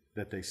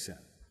that they sinned?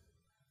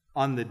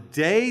 On the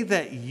day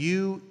that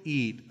you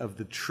eat of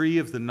the tree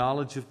of the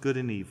knowledge of good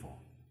and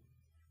evil,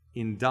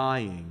 in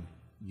dying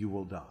you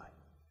will die.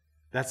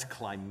 That's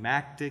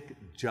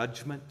climactic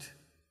judgment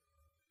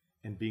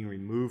and being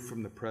removed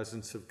from the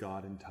presence of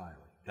God entirely.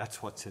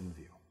 That's what's in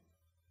view.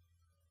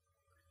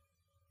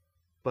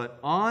 But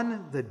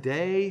on the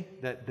day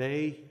that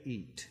they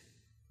eat,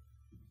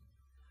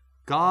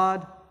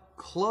 God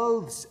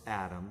clothes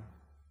Adam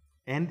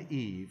and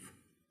Eve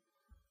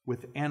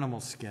with animal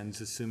skins,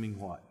 assuming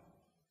what?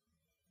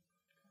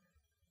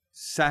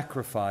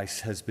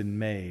 Sacrifice has been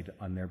made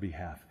on their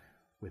behalf.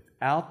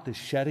 Without the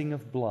shedding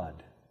of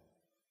blood,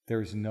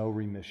 there is no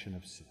remission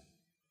of sin.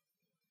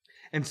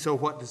 And so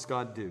what does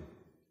God do?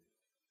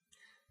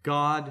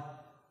 God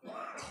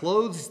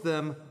clothes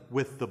them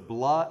with the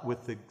blood,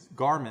 with the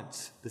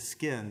garments, the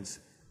skins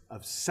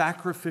of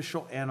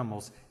sacrificial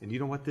animals. And you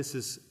know what this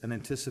is an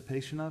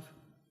anticipation of?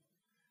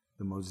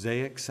 The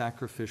Mosaic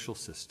sacrificial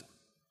system,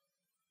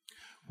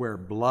 where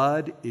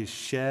blood is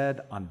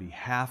shed on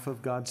behalf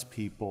of God's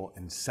people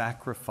and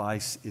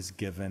sacrifice is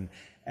given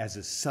as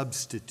a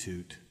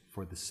substitute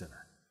for the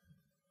sinner.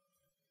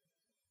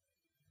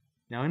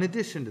 Now, in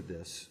addition to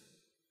this,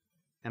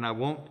 and I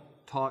won't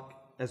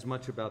talk as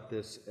much about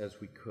this as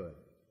we could,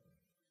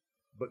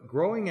 but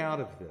growing out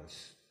of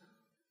this,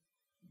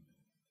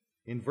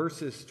 in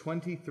verses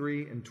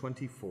 23 and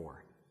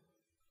 24,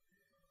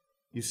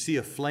 you see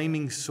a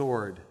flaming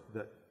sword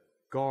that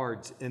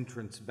guards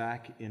entrance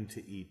back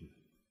into Eden.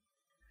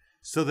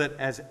 So that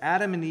as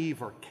Adam and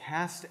Eve are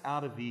cast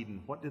out of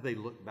Eden, what do they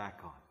look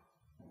back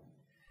on?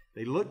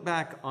 They look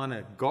back on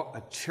a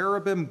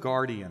cherubim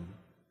guardian,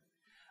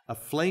 a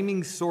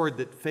flaming sword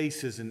that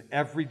faces in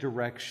every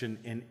direction,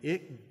 and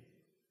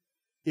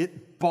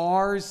it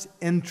bars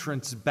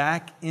entrance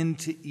back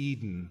into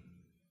Eden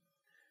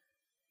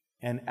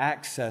and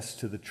access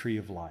to the tree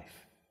of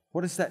life.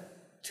 What is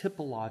that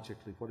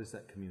typologically? What does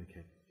that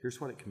communicate? Here's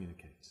what it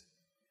communicates.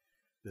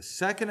 The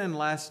second and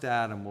last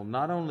Adam will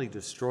not only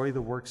destroy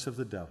the works of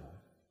the devil,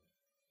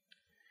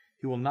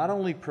 he will not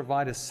only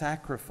provide a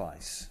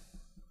sacrifice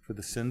for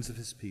the sins of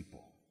his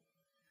people,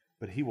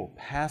 but he will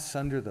pass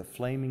under the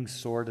flaming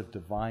sword of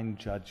divine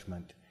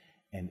judgment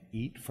and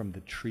eat from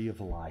the tree of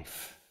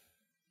life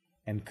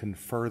and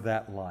confer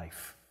that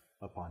life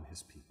upon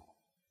his people.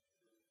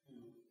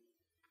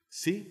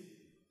 See,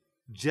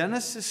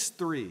 Genesis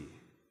 3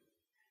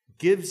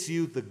 gives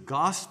you the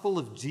gospel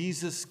of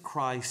Jesus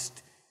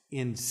Christ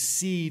in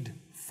seed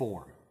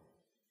form.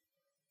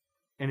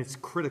 And it's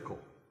critical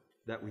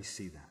that we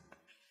see that.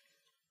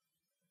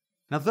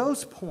 Now,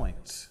 those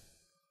points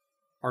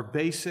are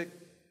basic.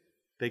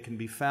 They can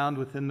be found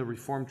within the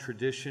Reformed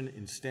tradition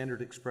in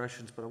standard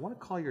expressions, but I want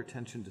to call your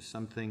attention to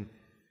something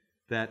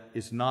that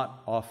is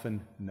not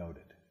often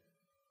noted.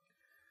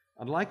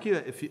 I'd like you,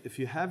 if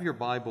you have your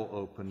Bible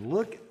open,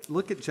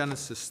 look at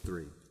Genesis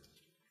 3.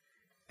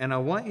 And I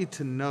want you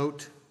to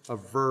note a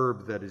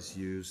verb that is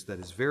used that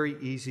is very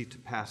easy to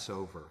pass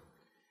over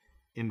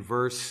in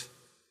verse,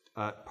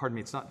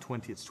 it's not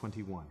 20, it's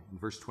 21, in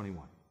verse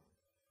 21.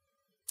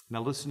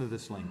 Now listen to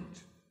this language.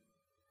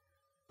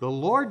 The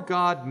Lord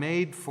God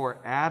made for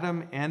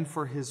Adam and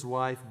for his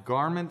wife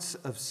garments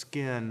of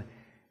skin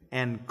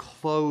and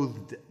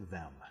clothed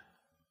them.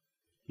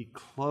 He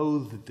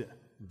clothed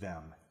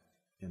them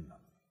in them.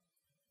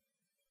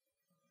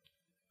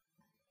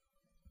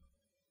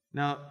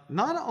 Now,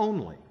 not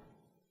only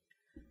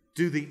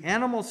do the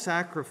animal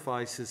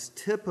sacrifices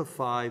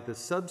typify the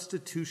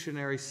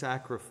substitutionary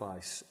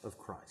sacrifice of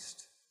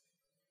Christ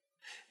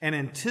and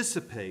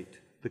anticipate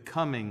the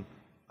coming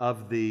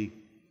of the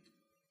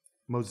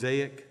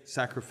Mosaic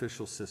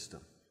sacrificial system,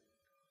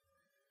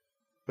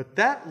 but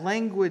that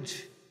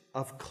language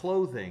of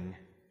clothing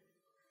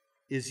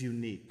is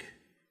unique.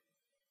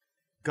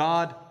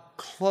 God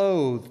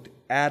clothed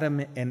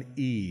Adam and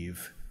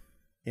Eve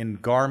in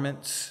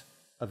garments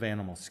of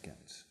animal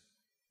skins.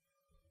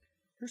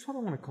 Here's what I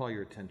want to call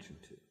your attention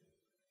to.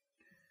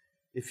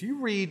 If you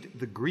read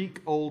the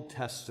Greek Old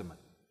Testament,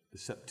 the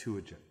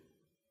Septuagint,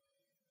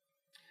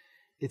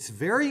 it's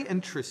very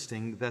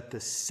interesting that the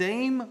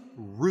same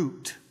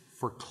root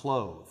for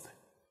clothe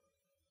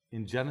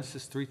in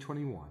Genesis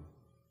 3:21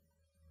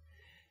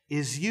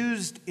 is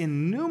used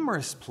in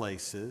numerous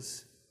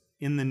places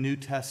in the New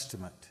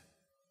Testament.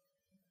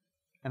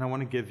 And I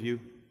want to give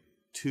you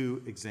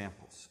two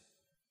examples.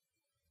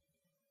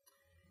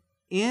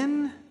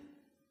 In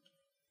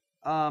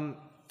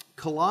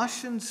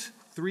Colossians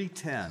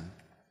 3:10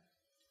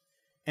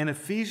 and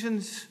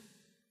Ephesians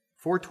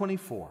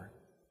 4:24,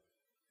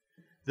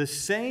 the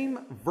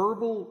same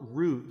verbal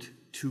root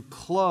to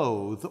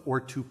clothe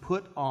or to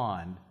put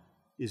on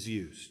is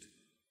used.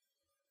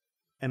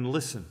 And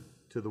listen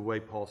to the way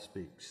Paul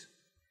speaks.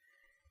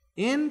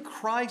 In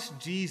Christ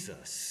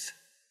Jesus,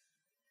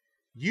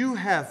 you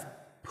have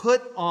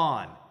put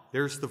on,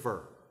 there's the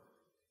verb.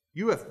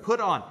 You have put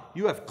on,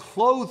 you have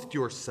clothed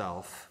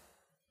yourself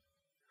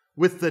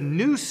with the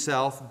new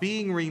self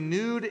being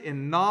renewed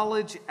in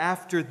knowledge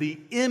after the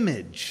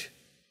image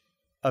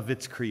of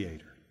its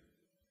creator.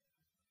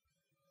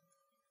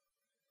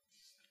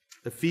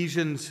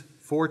 Ephesians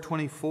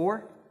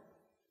 4:24.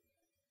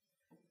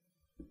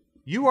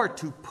 You are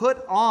to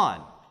put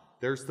on,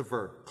 there's the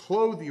verb,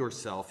 clothe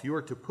yourself. You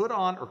are to put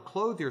on or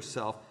clothe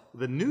yourself,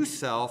 the new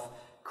self,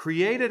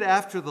 created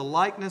after the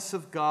likeness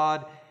of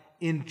God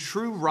in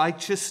true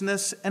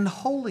righteousness and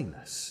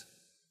holiness.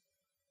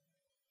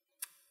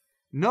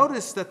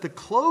 Notice that the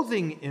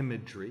clothing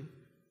imagery,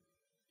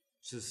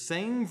 which is the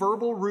same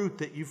verbal root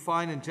that you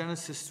find in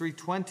Genesis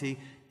 3:20,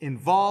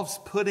 involves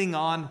putting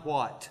on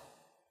what?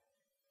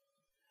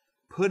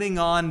 Putting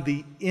on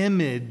the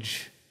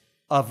image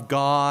of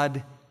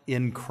God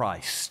in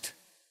Christ.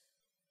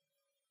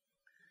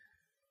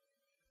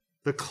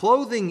 The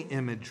clothing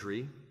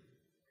imagery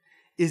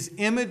is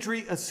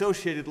imagery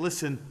associated,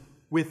 listen,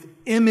 with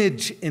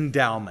image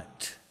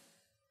endowment.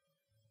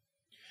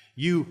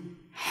 You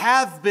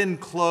have been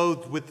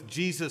clothed with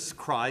Jesus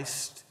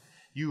Christ.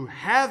 You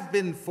have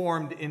been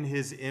formed in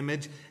his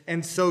image,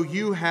 and so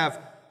you have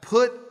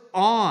put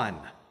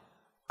on,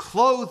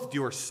 clothed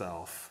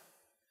yourself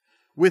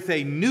with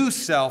a new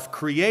self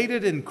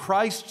created in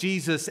Christ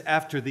Jesus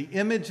after the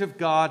image of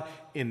God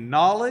in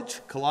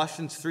knowledge,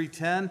 Colossians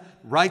 3:10,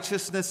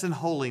 righteousness and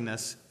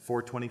holiness,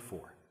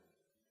 4:24.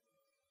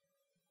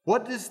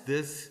 What does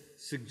this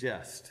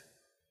suggest?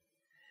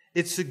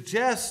 It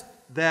suggests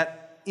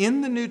that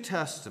in the New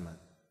Testament,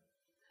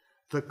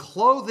 the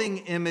clothing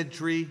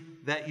imagery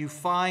that you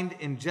find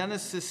in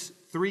Genesis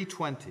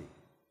 3:20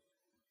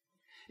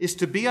 is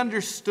to be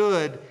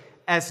understood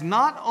as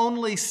not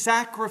only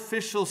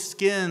sacrificial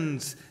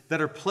skins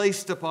that are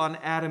placed upon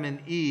Adam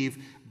and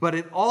Eve, but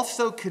it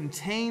also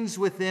contains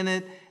within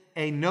it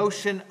a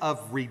notion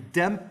of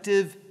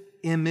redemptive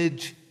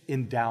image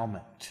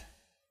endowment.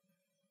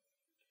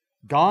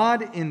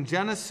 God in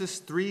Genesis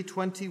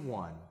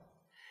 3:21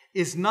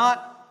 is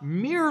not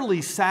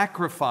merely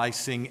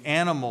sacrificing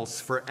animals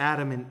for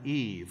Adam and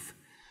Eve,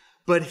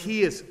 but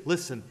he is,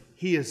 listen,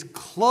 He is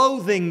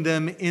clothing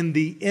them in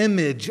the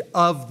image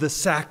of the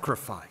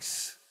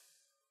sacrifice.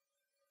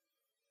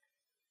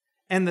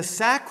 And the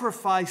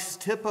sacrifice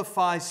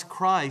typifies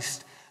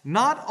Christ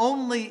not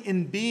only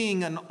in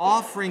being an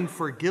offering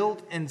for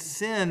guilt and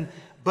sin,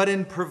 but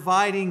in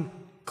providing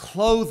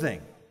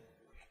clothing,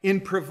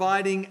 in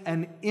providing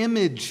an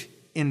image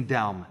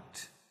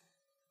endowment.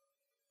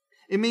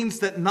 It means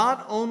that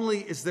not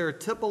only is there a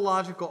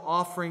typological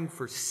offering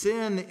for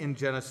sin in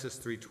Genesis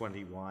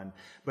 3:21,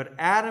 but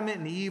Adam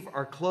and Eve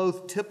are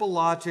clothed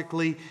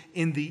typologically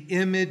in the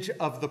image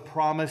of the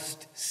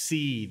promised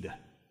seed,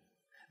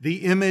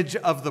 the image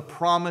of the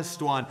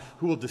promised one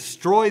who will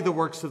destroy the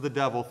works of the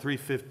devil,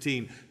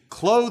 3:15,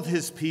 clothe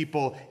his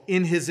people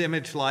in his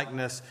image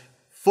likeness,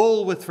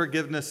 full with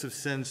forgiveness of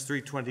sins,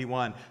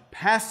 3:21,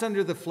 pass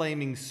under the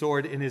flaming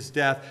sword in his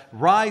death,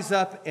 rise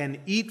up and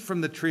eat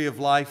from the tree of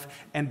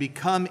life, and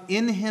become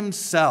in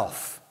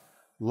himself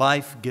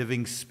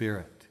life-giving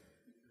spirit,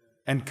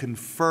 and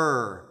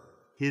confer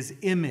his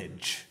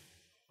image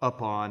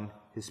upon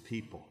his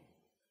people.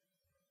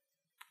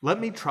 Let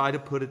me try to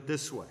put it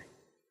this way.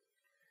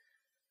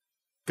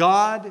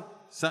 God,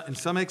 and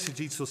some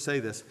exegetes will say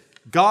this,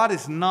 God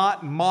is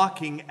not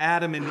mocking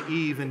Adam and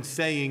Eve and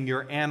saying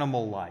you're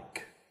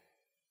animal-like.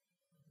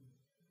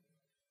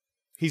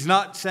 He's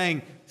not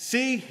saying,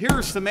 see,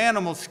 here's some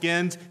animal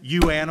skins,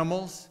 you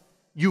animals.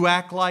 You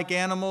act like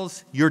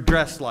animals, you're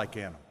dressed like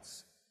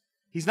animals.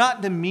 He's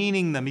not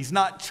demeaning them. He's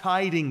not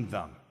chiding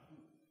them.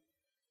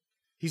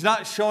 He's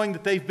not showing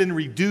that they've been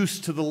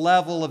reduced to the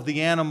level of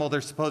the animal they're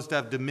supposed to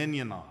have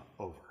dominion over.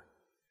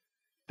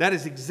 That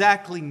is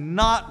exactly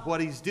not what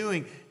he's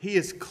doing. He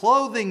is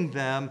clothing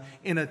them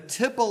in a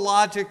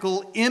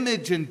typological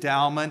image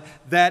endowment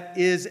that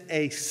is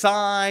a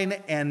sign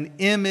and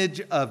image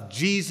of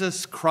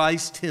Jesus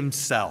Christ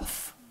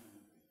himself.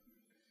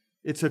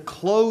 It's a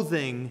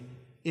clothing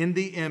in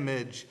the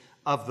image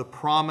of the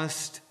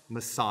promised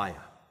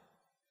Messiah.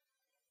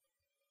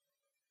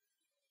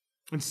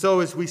 And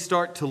so as we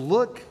start to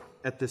look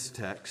at this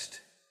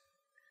text,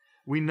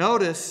 we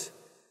notice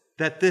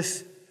that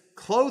this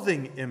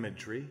clothing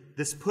imagery,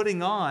 this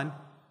putting on,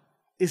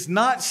 is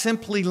not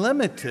simply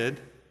limited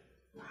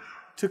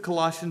to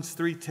Colossians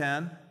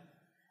 3:10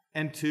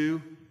 and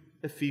to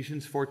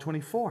Ephesians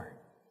 4:24.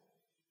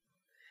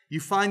 You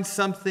find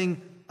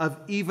something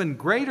of even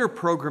greater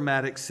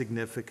programmatic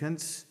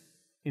significance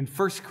in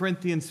 1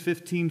 Corinthians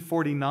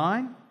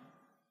 15:49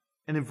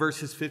 and in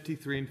verses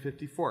 53 and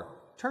 54.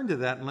 Turn to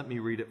that and let me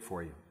read it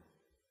for you.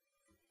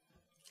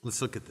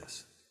 Let's look at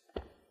this.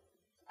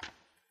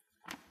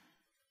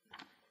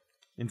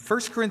 In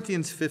 1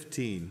 Corinthians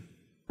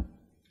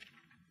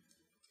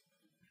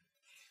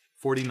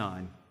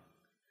 15:49,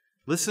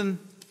 listen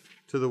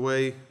to the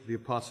way the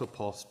Apostle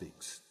Paul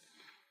speaks.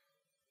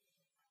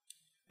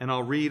 And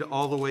I'll read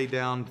all the way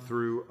down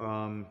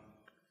through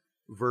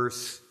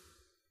verse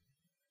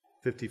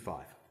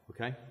 55,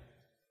 okay?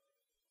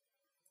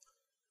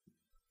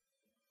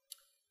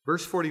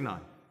 Verse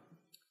 49.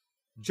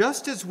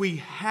 Just as we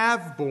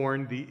have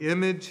borne the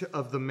image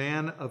of the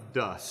man of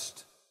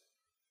dust,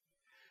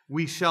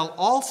 we shall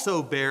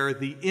also bear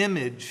the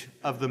image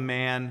of the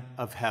man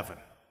of heaven.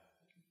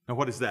 Now,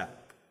 what is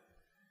that?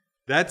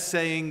 That's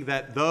saying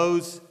that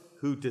those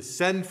who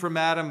descend from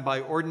Adam by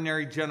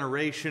ordinary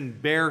generation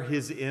bear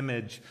his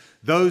image.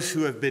 Those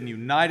who have been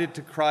united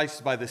to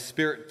Christ by the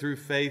Spirit through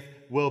faith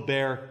will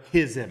bear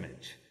his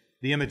image,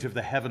 the image of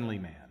the heavenly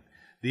man,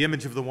 the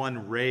image of the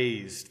one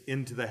raised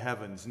into the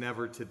heavens,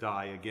 never to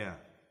die again.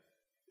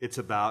 It's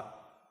about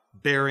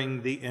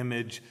bearing the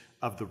image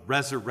of the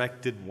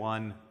resurrected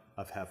one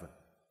of heaven.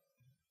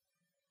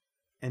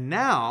 And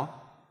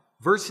now,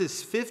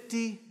 verses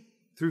 50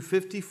 through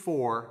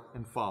 54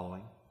 and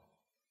following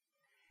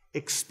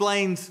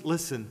explains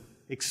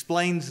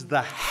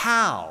the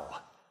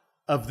how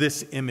of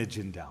this image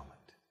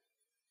endowment.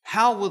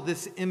 How will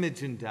this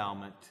image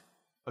endowment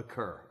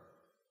occur?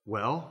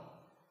 Well,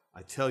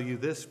 I tell you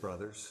this,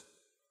 brothers.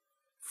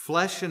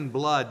 Flesh and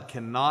blood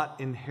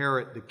cannot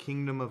inherit the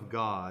kingdom of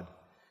God,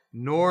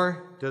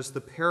 nor does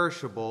the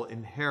perishable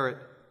inherit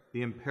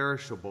the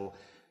imperishable.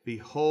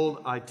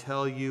 Behold, I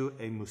tell you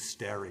a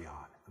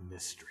mysterion, a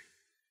mystery.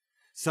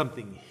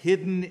 Something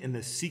hidden in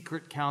the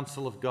secret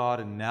counsel of God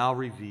and now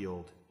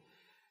revealed.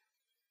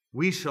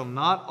 We shall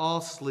not all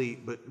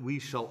sleep, but we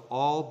shall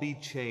all be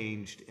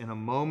changed in a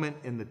moment,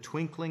 in the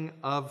twinkling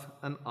of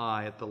an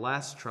eye, at the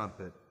last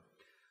trumpet.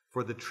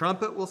 For the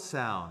trumpet will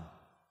sound,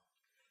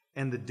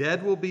 and the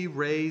dead will be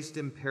raised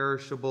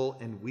imperishable,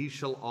 and we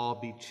shall all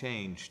be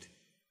changed.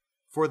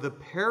 For the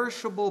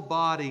perishable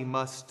body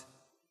must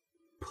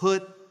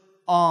put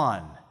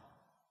on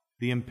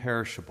the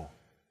imperishable.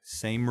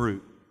 Same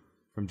root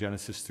from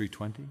Genesis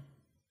 3:20,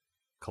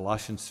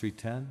 Colossians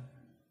 3:10,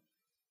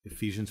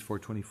 Ephesians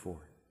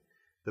 4:24.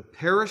 The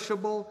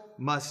perishable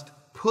must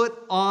put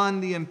on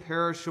the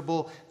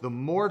imperishable. The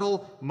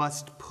mortal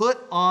must put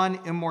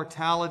on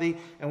immortality.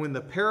 And when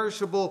the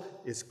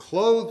perishable is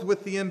clothed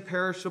with the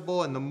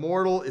imperishable and the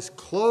mortal is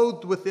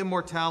clothed with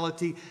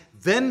immortality,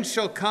 Then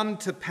shall come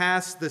to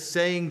pass the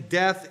saying,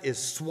 death is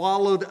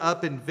swallowed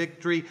up in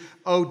victory.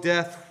 O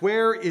death,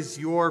 where is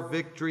your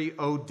victory?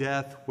 O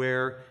death,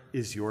 where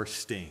is your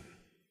sting?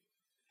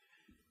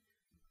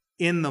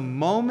 In the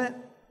moment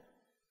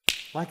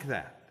like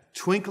that,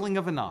 twinkling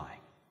of an eye,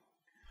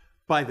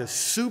 by the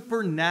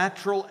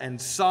supernatural and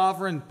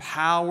sovereign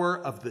power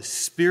of the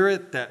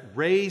Spirit that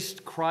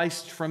raised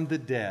Christ from the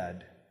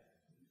dead,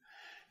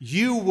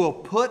 you will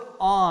put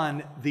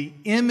on the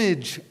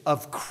image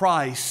of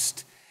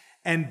Christ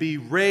and be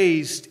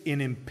raised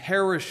in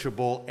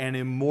imperishable and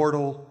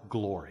immortal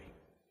glory.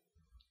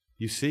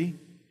 You see?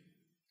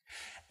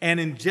 And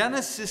in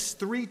Genesis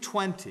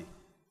 3:20,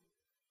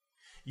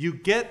 you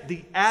get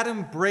the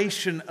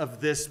adumbration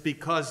of this,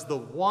 because the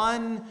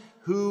one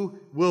who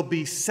will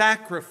be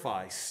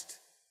sacrificed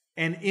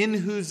and in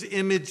whose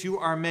image you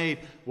are made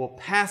will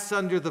pass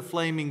under the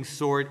flaming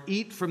sword,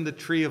 eat from the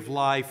tree of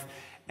life,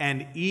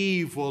 and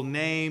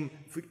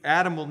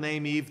Adam will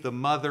name Eve the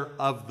mother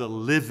of the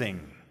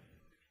living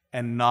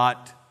and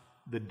not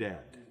the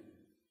dead.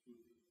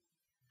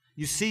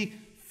 You see,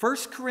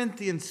 1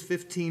 Corinthians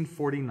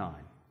 15:49,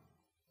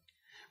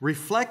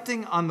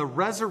 reflecting on the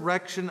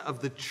resurrection of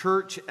the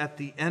church at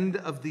the end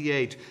of the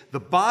age, the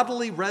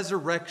bodily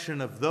resurrection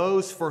of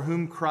those for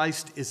whom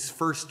Christ is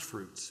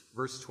firstfruits,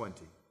 verse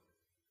 20,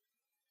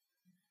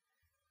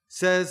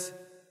 says,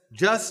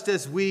 just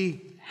as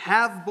we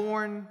have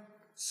borne,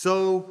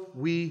 so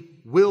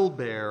we will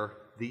bear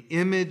the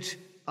image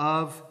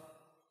of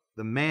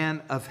the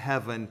man of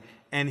heaven.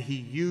 And he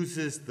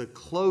uses the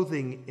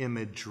clothing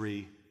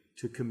imagery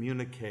to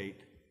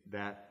communicate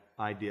that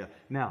idea.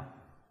 Now,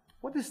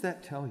 what does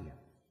that tell you?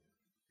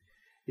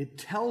 It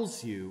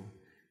tells you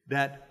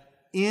that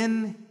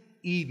in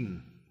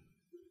Eden,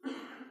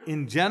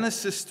 in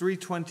Genesis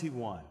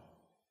 3:21,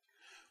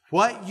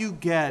 what you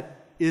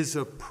get is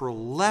a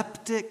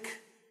proleptic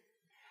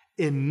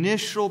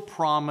initial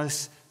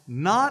promise,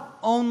 not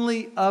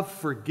only of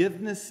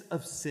forgiveness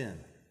of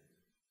sin,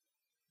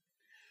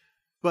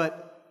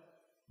 but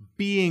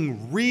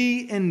being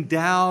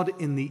re-endowed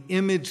in the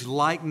image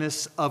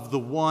likeness of the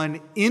one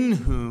in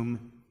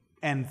whom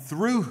and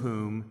through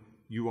whom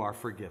you are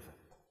forgiven.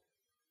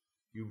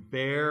 You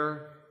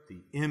bear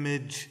the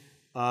image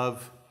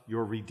of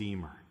your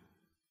Redeemer.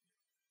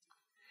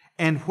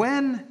 And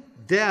when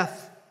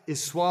death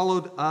is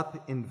swallowed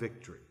up in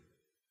victory,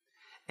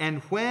 and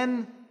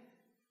when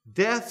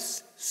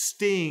death's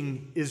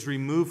sting is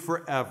removed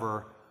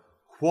forever,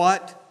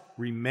 what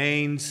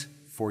remains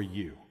for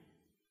you?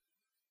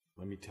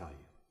 Let me tell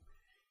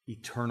you,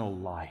 eternal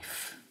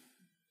life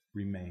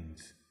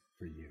remains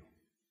for you.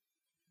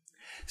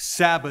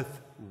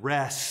 Sabbath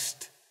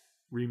rest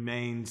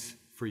remains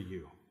for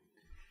you.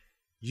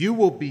 You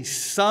will be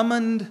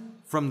summoned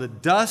from the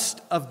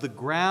dust of the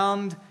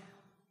ground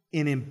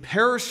in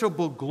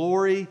imperishable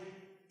glory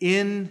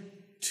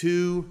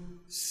into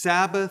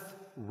Sabbath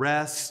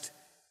rest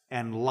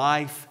and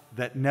life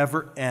that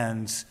never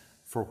ends.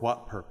 For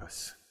what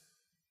purpose?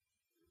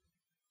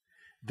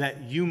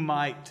 That you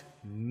might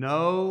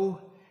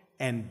know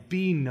and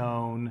be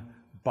known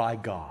by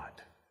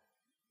God.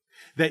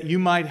 That you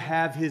might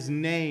have his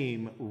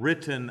name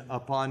written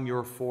upon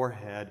your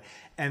forehead,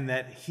 and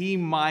that he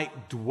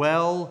might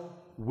dwell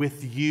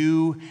with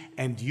you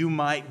and you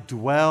might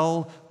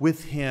dwell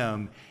with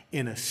him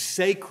in a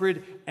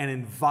sacred and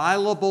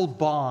inviolable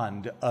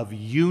bond of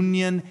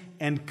union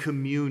and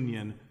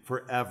communion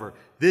forever.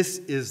 This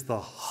is the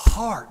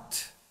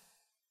heart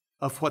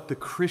of what the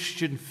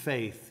Christian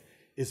faith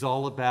is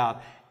all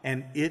about,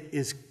 and it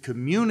is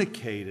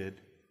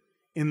communicated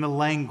in the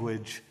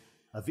language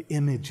of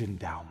image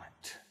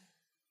endowment.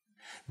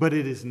 But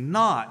it is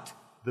not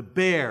the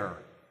bare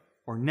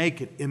or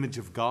naked image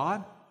of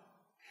God.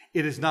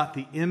 It is not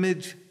the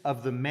image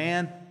of the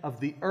man of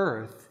the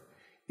earth.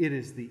 It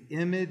is the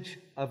image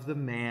of the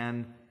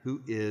man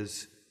who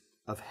is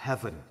of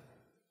heaven,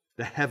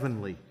 the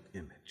heavenly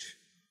image.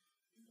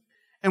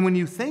 And when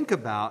you think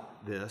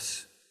about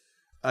this,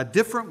 a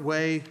different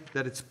way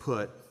that it's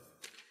put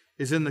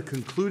is in the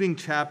concluding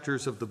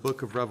chapters of the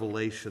book of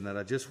Revelation that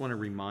I just want to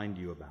remind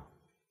you about.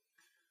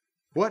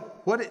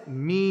 What it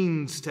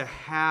means to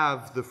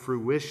have the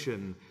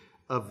fruition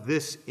of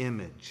this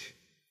image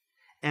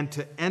and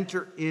to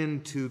enter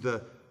into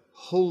the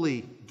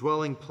holy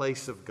dwelling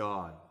place of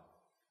God,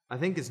 I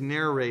think is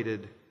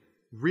narrated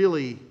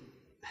really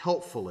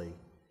helpfully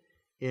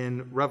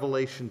in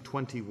Revelation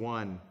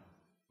 21,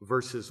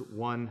 verses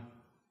 1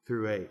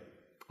 through 8.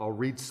 I'll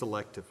read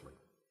selectively.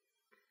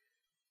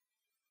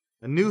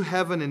 A new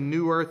heaven and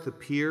new earth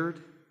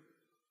appeared.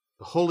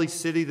 The holy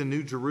city, the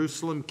new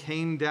Jerusalem,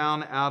 came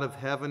down out of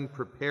heaven,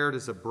 prepared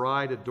as a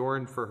bride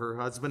adorned for her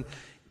husband.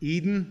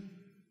 Eden,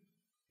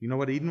 you know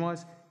what Eden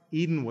was?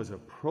 Eden was a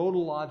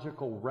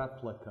protological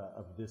replica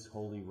of this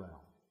holy realm.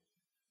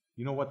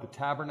 You know what the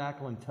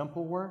tabernacle and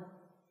temple were?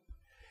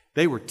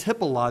 They were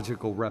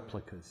typological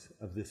replicas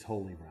of this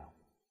holy realm.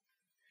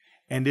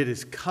 And it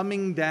is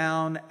coming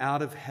down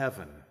out of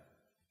heaven.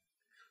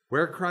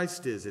 Where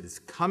Christ is, it is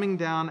coming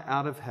down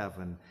out of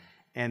heaven,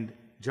 and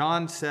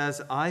John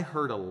says, I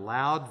heard a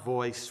loud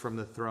voice from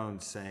the throne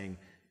saying,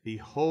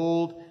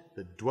 behold,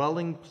 the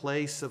dwelling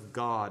place of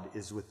God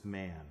is with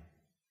man.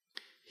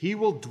 He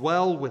will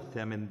dwell with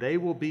them, and they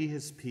will be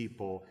his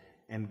people,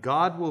 and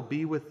God will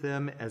be with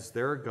them as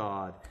their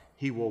God.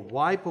 He will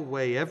wipe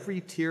away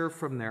every tear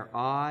from their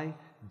eye.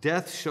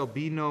 Death shall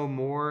be no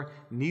more,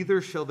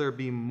 neither shall there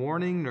be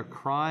mourning, nor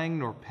crying,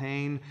 nor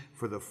pain,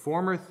 for the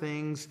former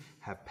things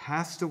have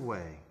passed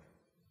away.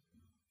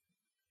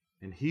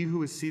 And he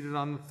who is seated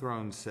on the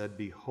throne said,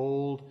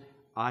 behold,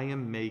 I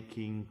am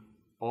making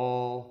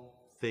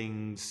all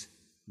things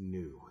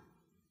new.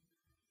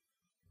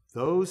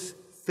 Those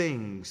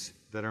things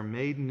that are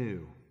made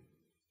new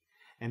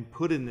and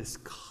put in this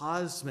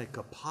cosmic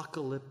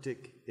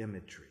apocalyptic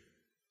imagery,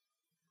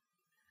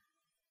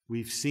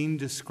 we've seen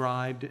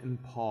described in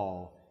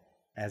Paul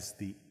as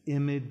the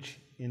image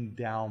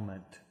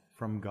endowment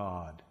from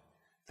God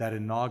that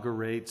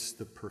inaugurates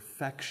the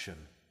perfection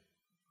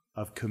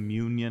of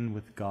communion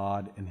with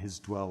God and his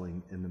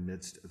dwelling in the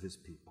midst of his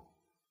people.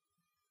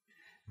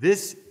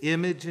 This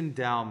image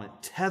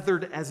endowment,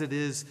 tethered as it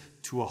is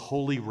to a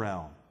holy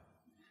realm,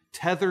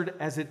 tethered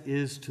as it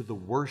is to the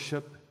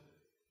worship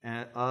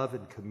of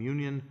and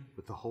communion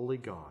with the holy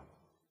God,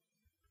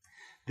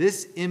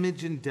 this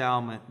image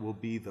endowment will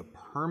be the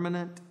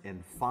permanent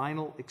and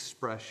final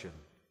expression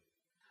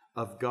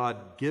of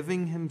God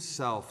giving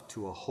himself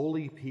to a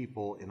holy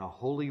people in a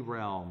holy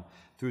realm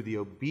through the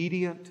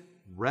obedient,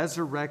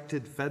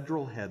 resurrected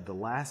federal head, the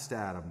last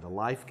Adam, the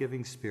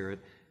life-giving Spirit,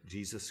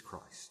 Jesus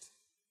Christ.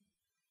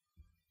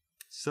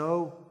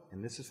 So,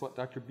 and this is what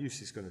Dr.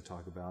 Busey's going to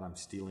talk about. I'm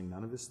stealing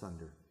none of his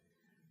thunder.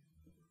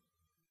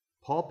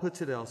 Paul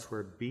puts it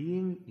elsewhere,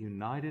 being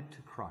united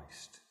to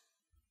Christ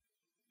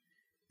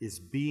is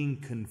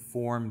being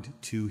conformed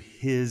to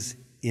his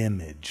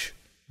image,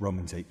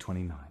 Romans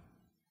 8:29.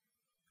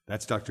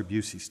 That's Dr.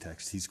 Busey's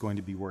text. He's going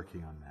to be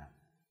working on that.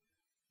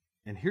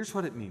 And here's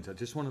what it means. I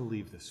just want to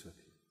leave this with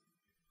you.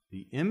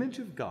 The image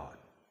of God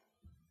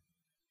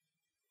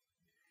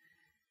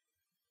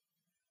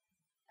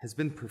has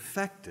been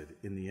perfected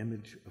in the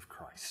image of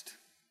Christ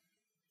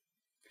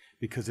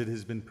because it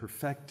has been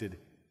perfected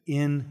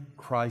in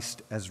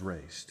Christ as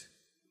raised.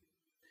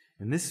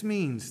 And this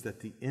means that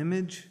the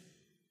image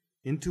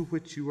into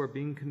which you are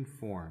being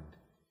conformed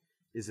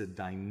is a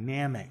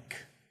dynamic,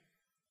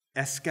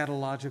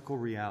 eschatological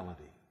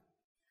reality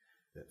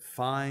that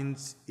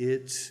finds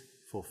its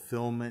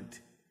fulfillment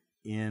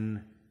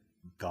in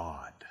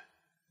God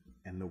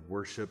and the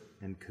worship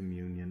and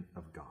communion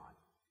of God.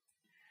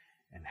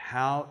 And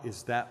how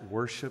is that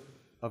worship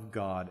of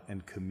God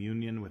and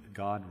communion with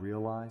God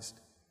realized?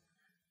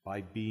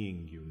 By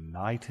being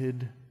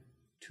united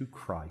to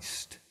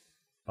Christ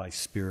by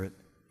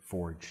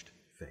Spirit-forged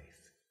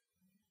faith.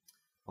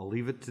 I'll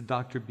leave it to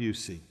Dr.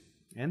 Busey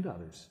and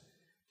others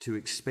to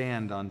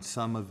expand on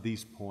some of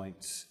these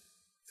points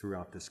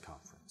throughout this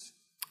conference.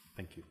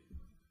 Thank you.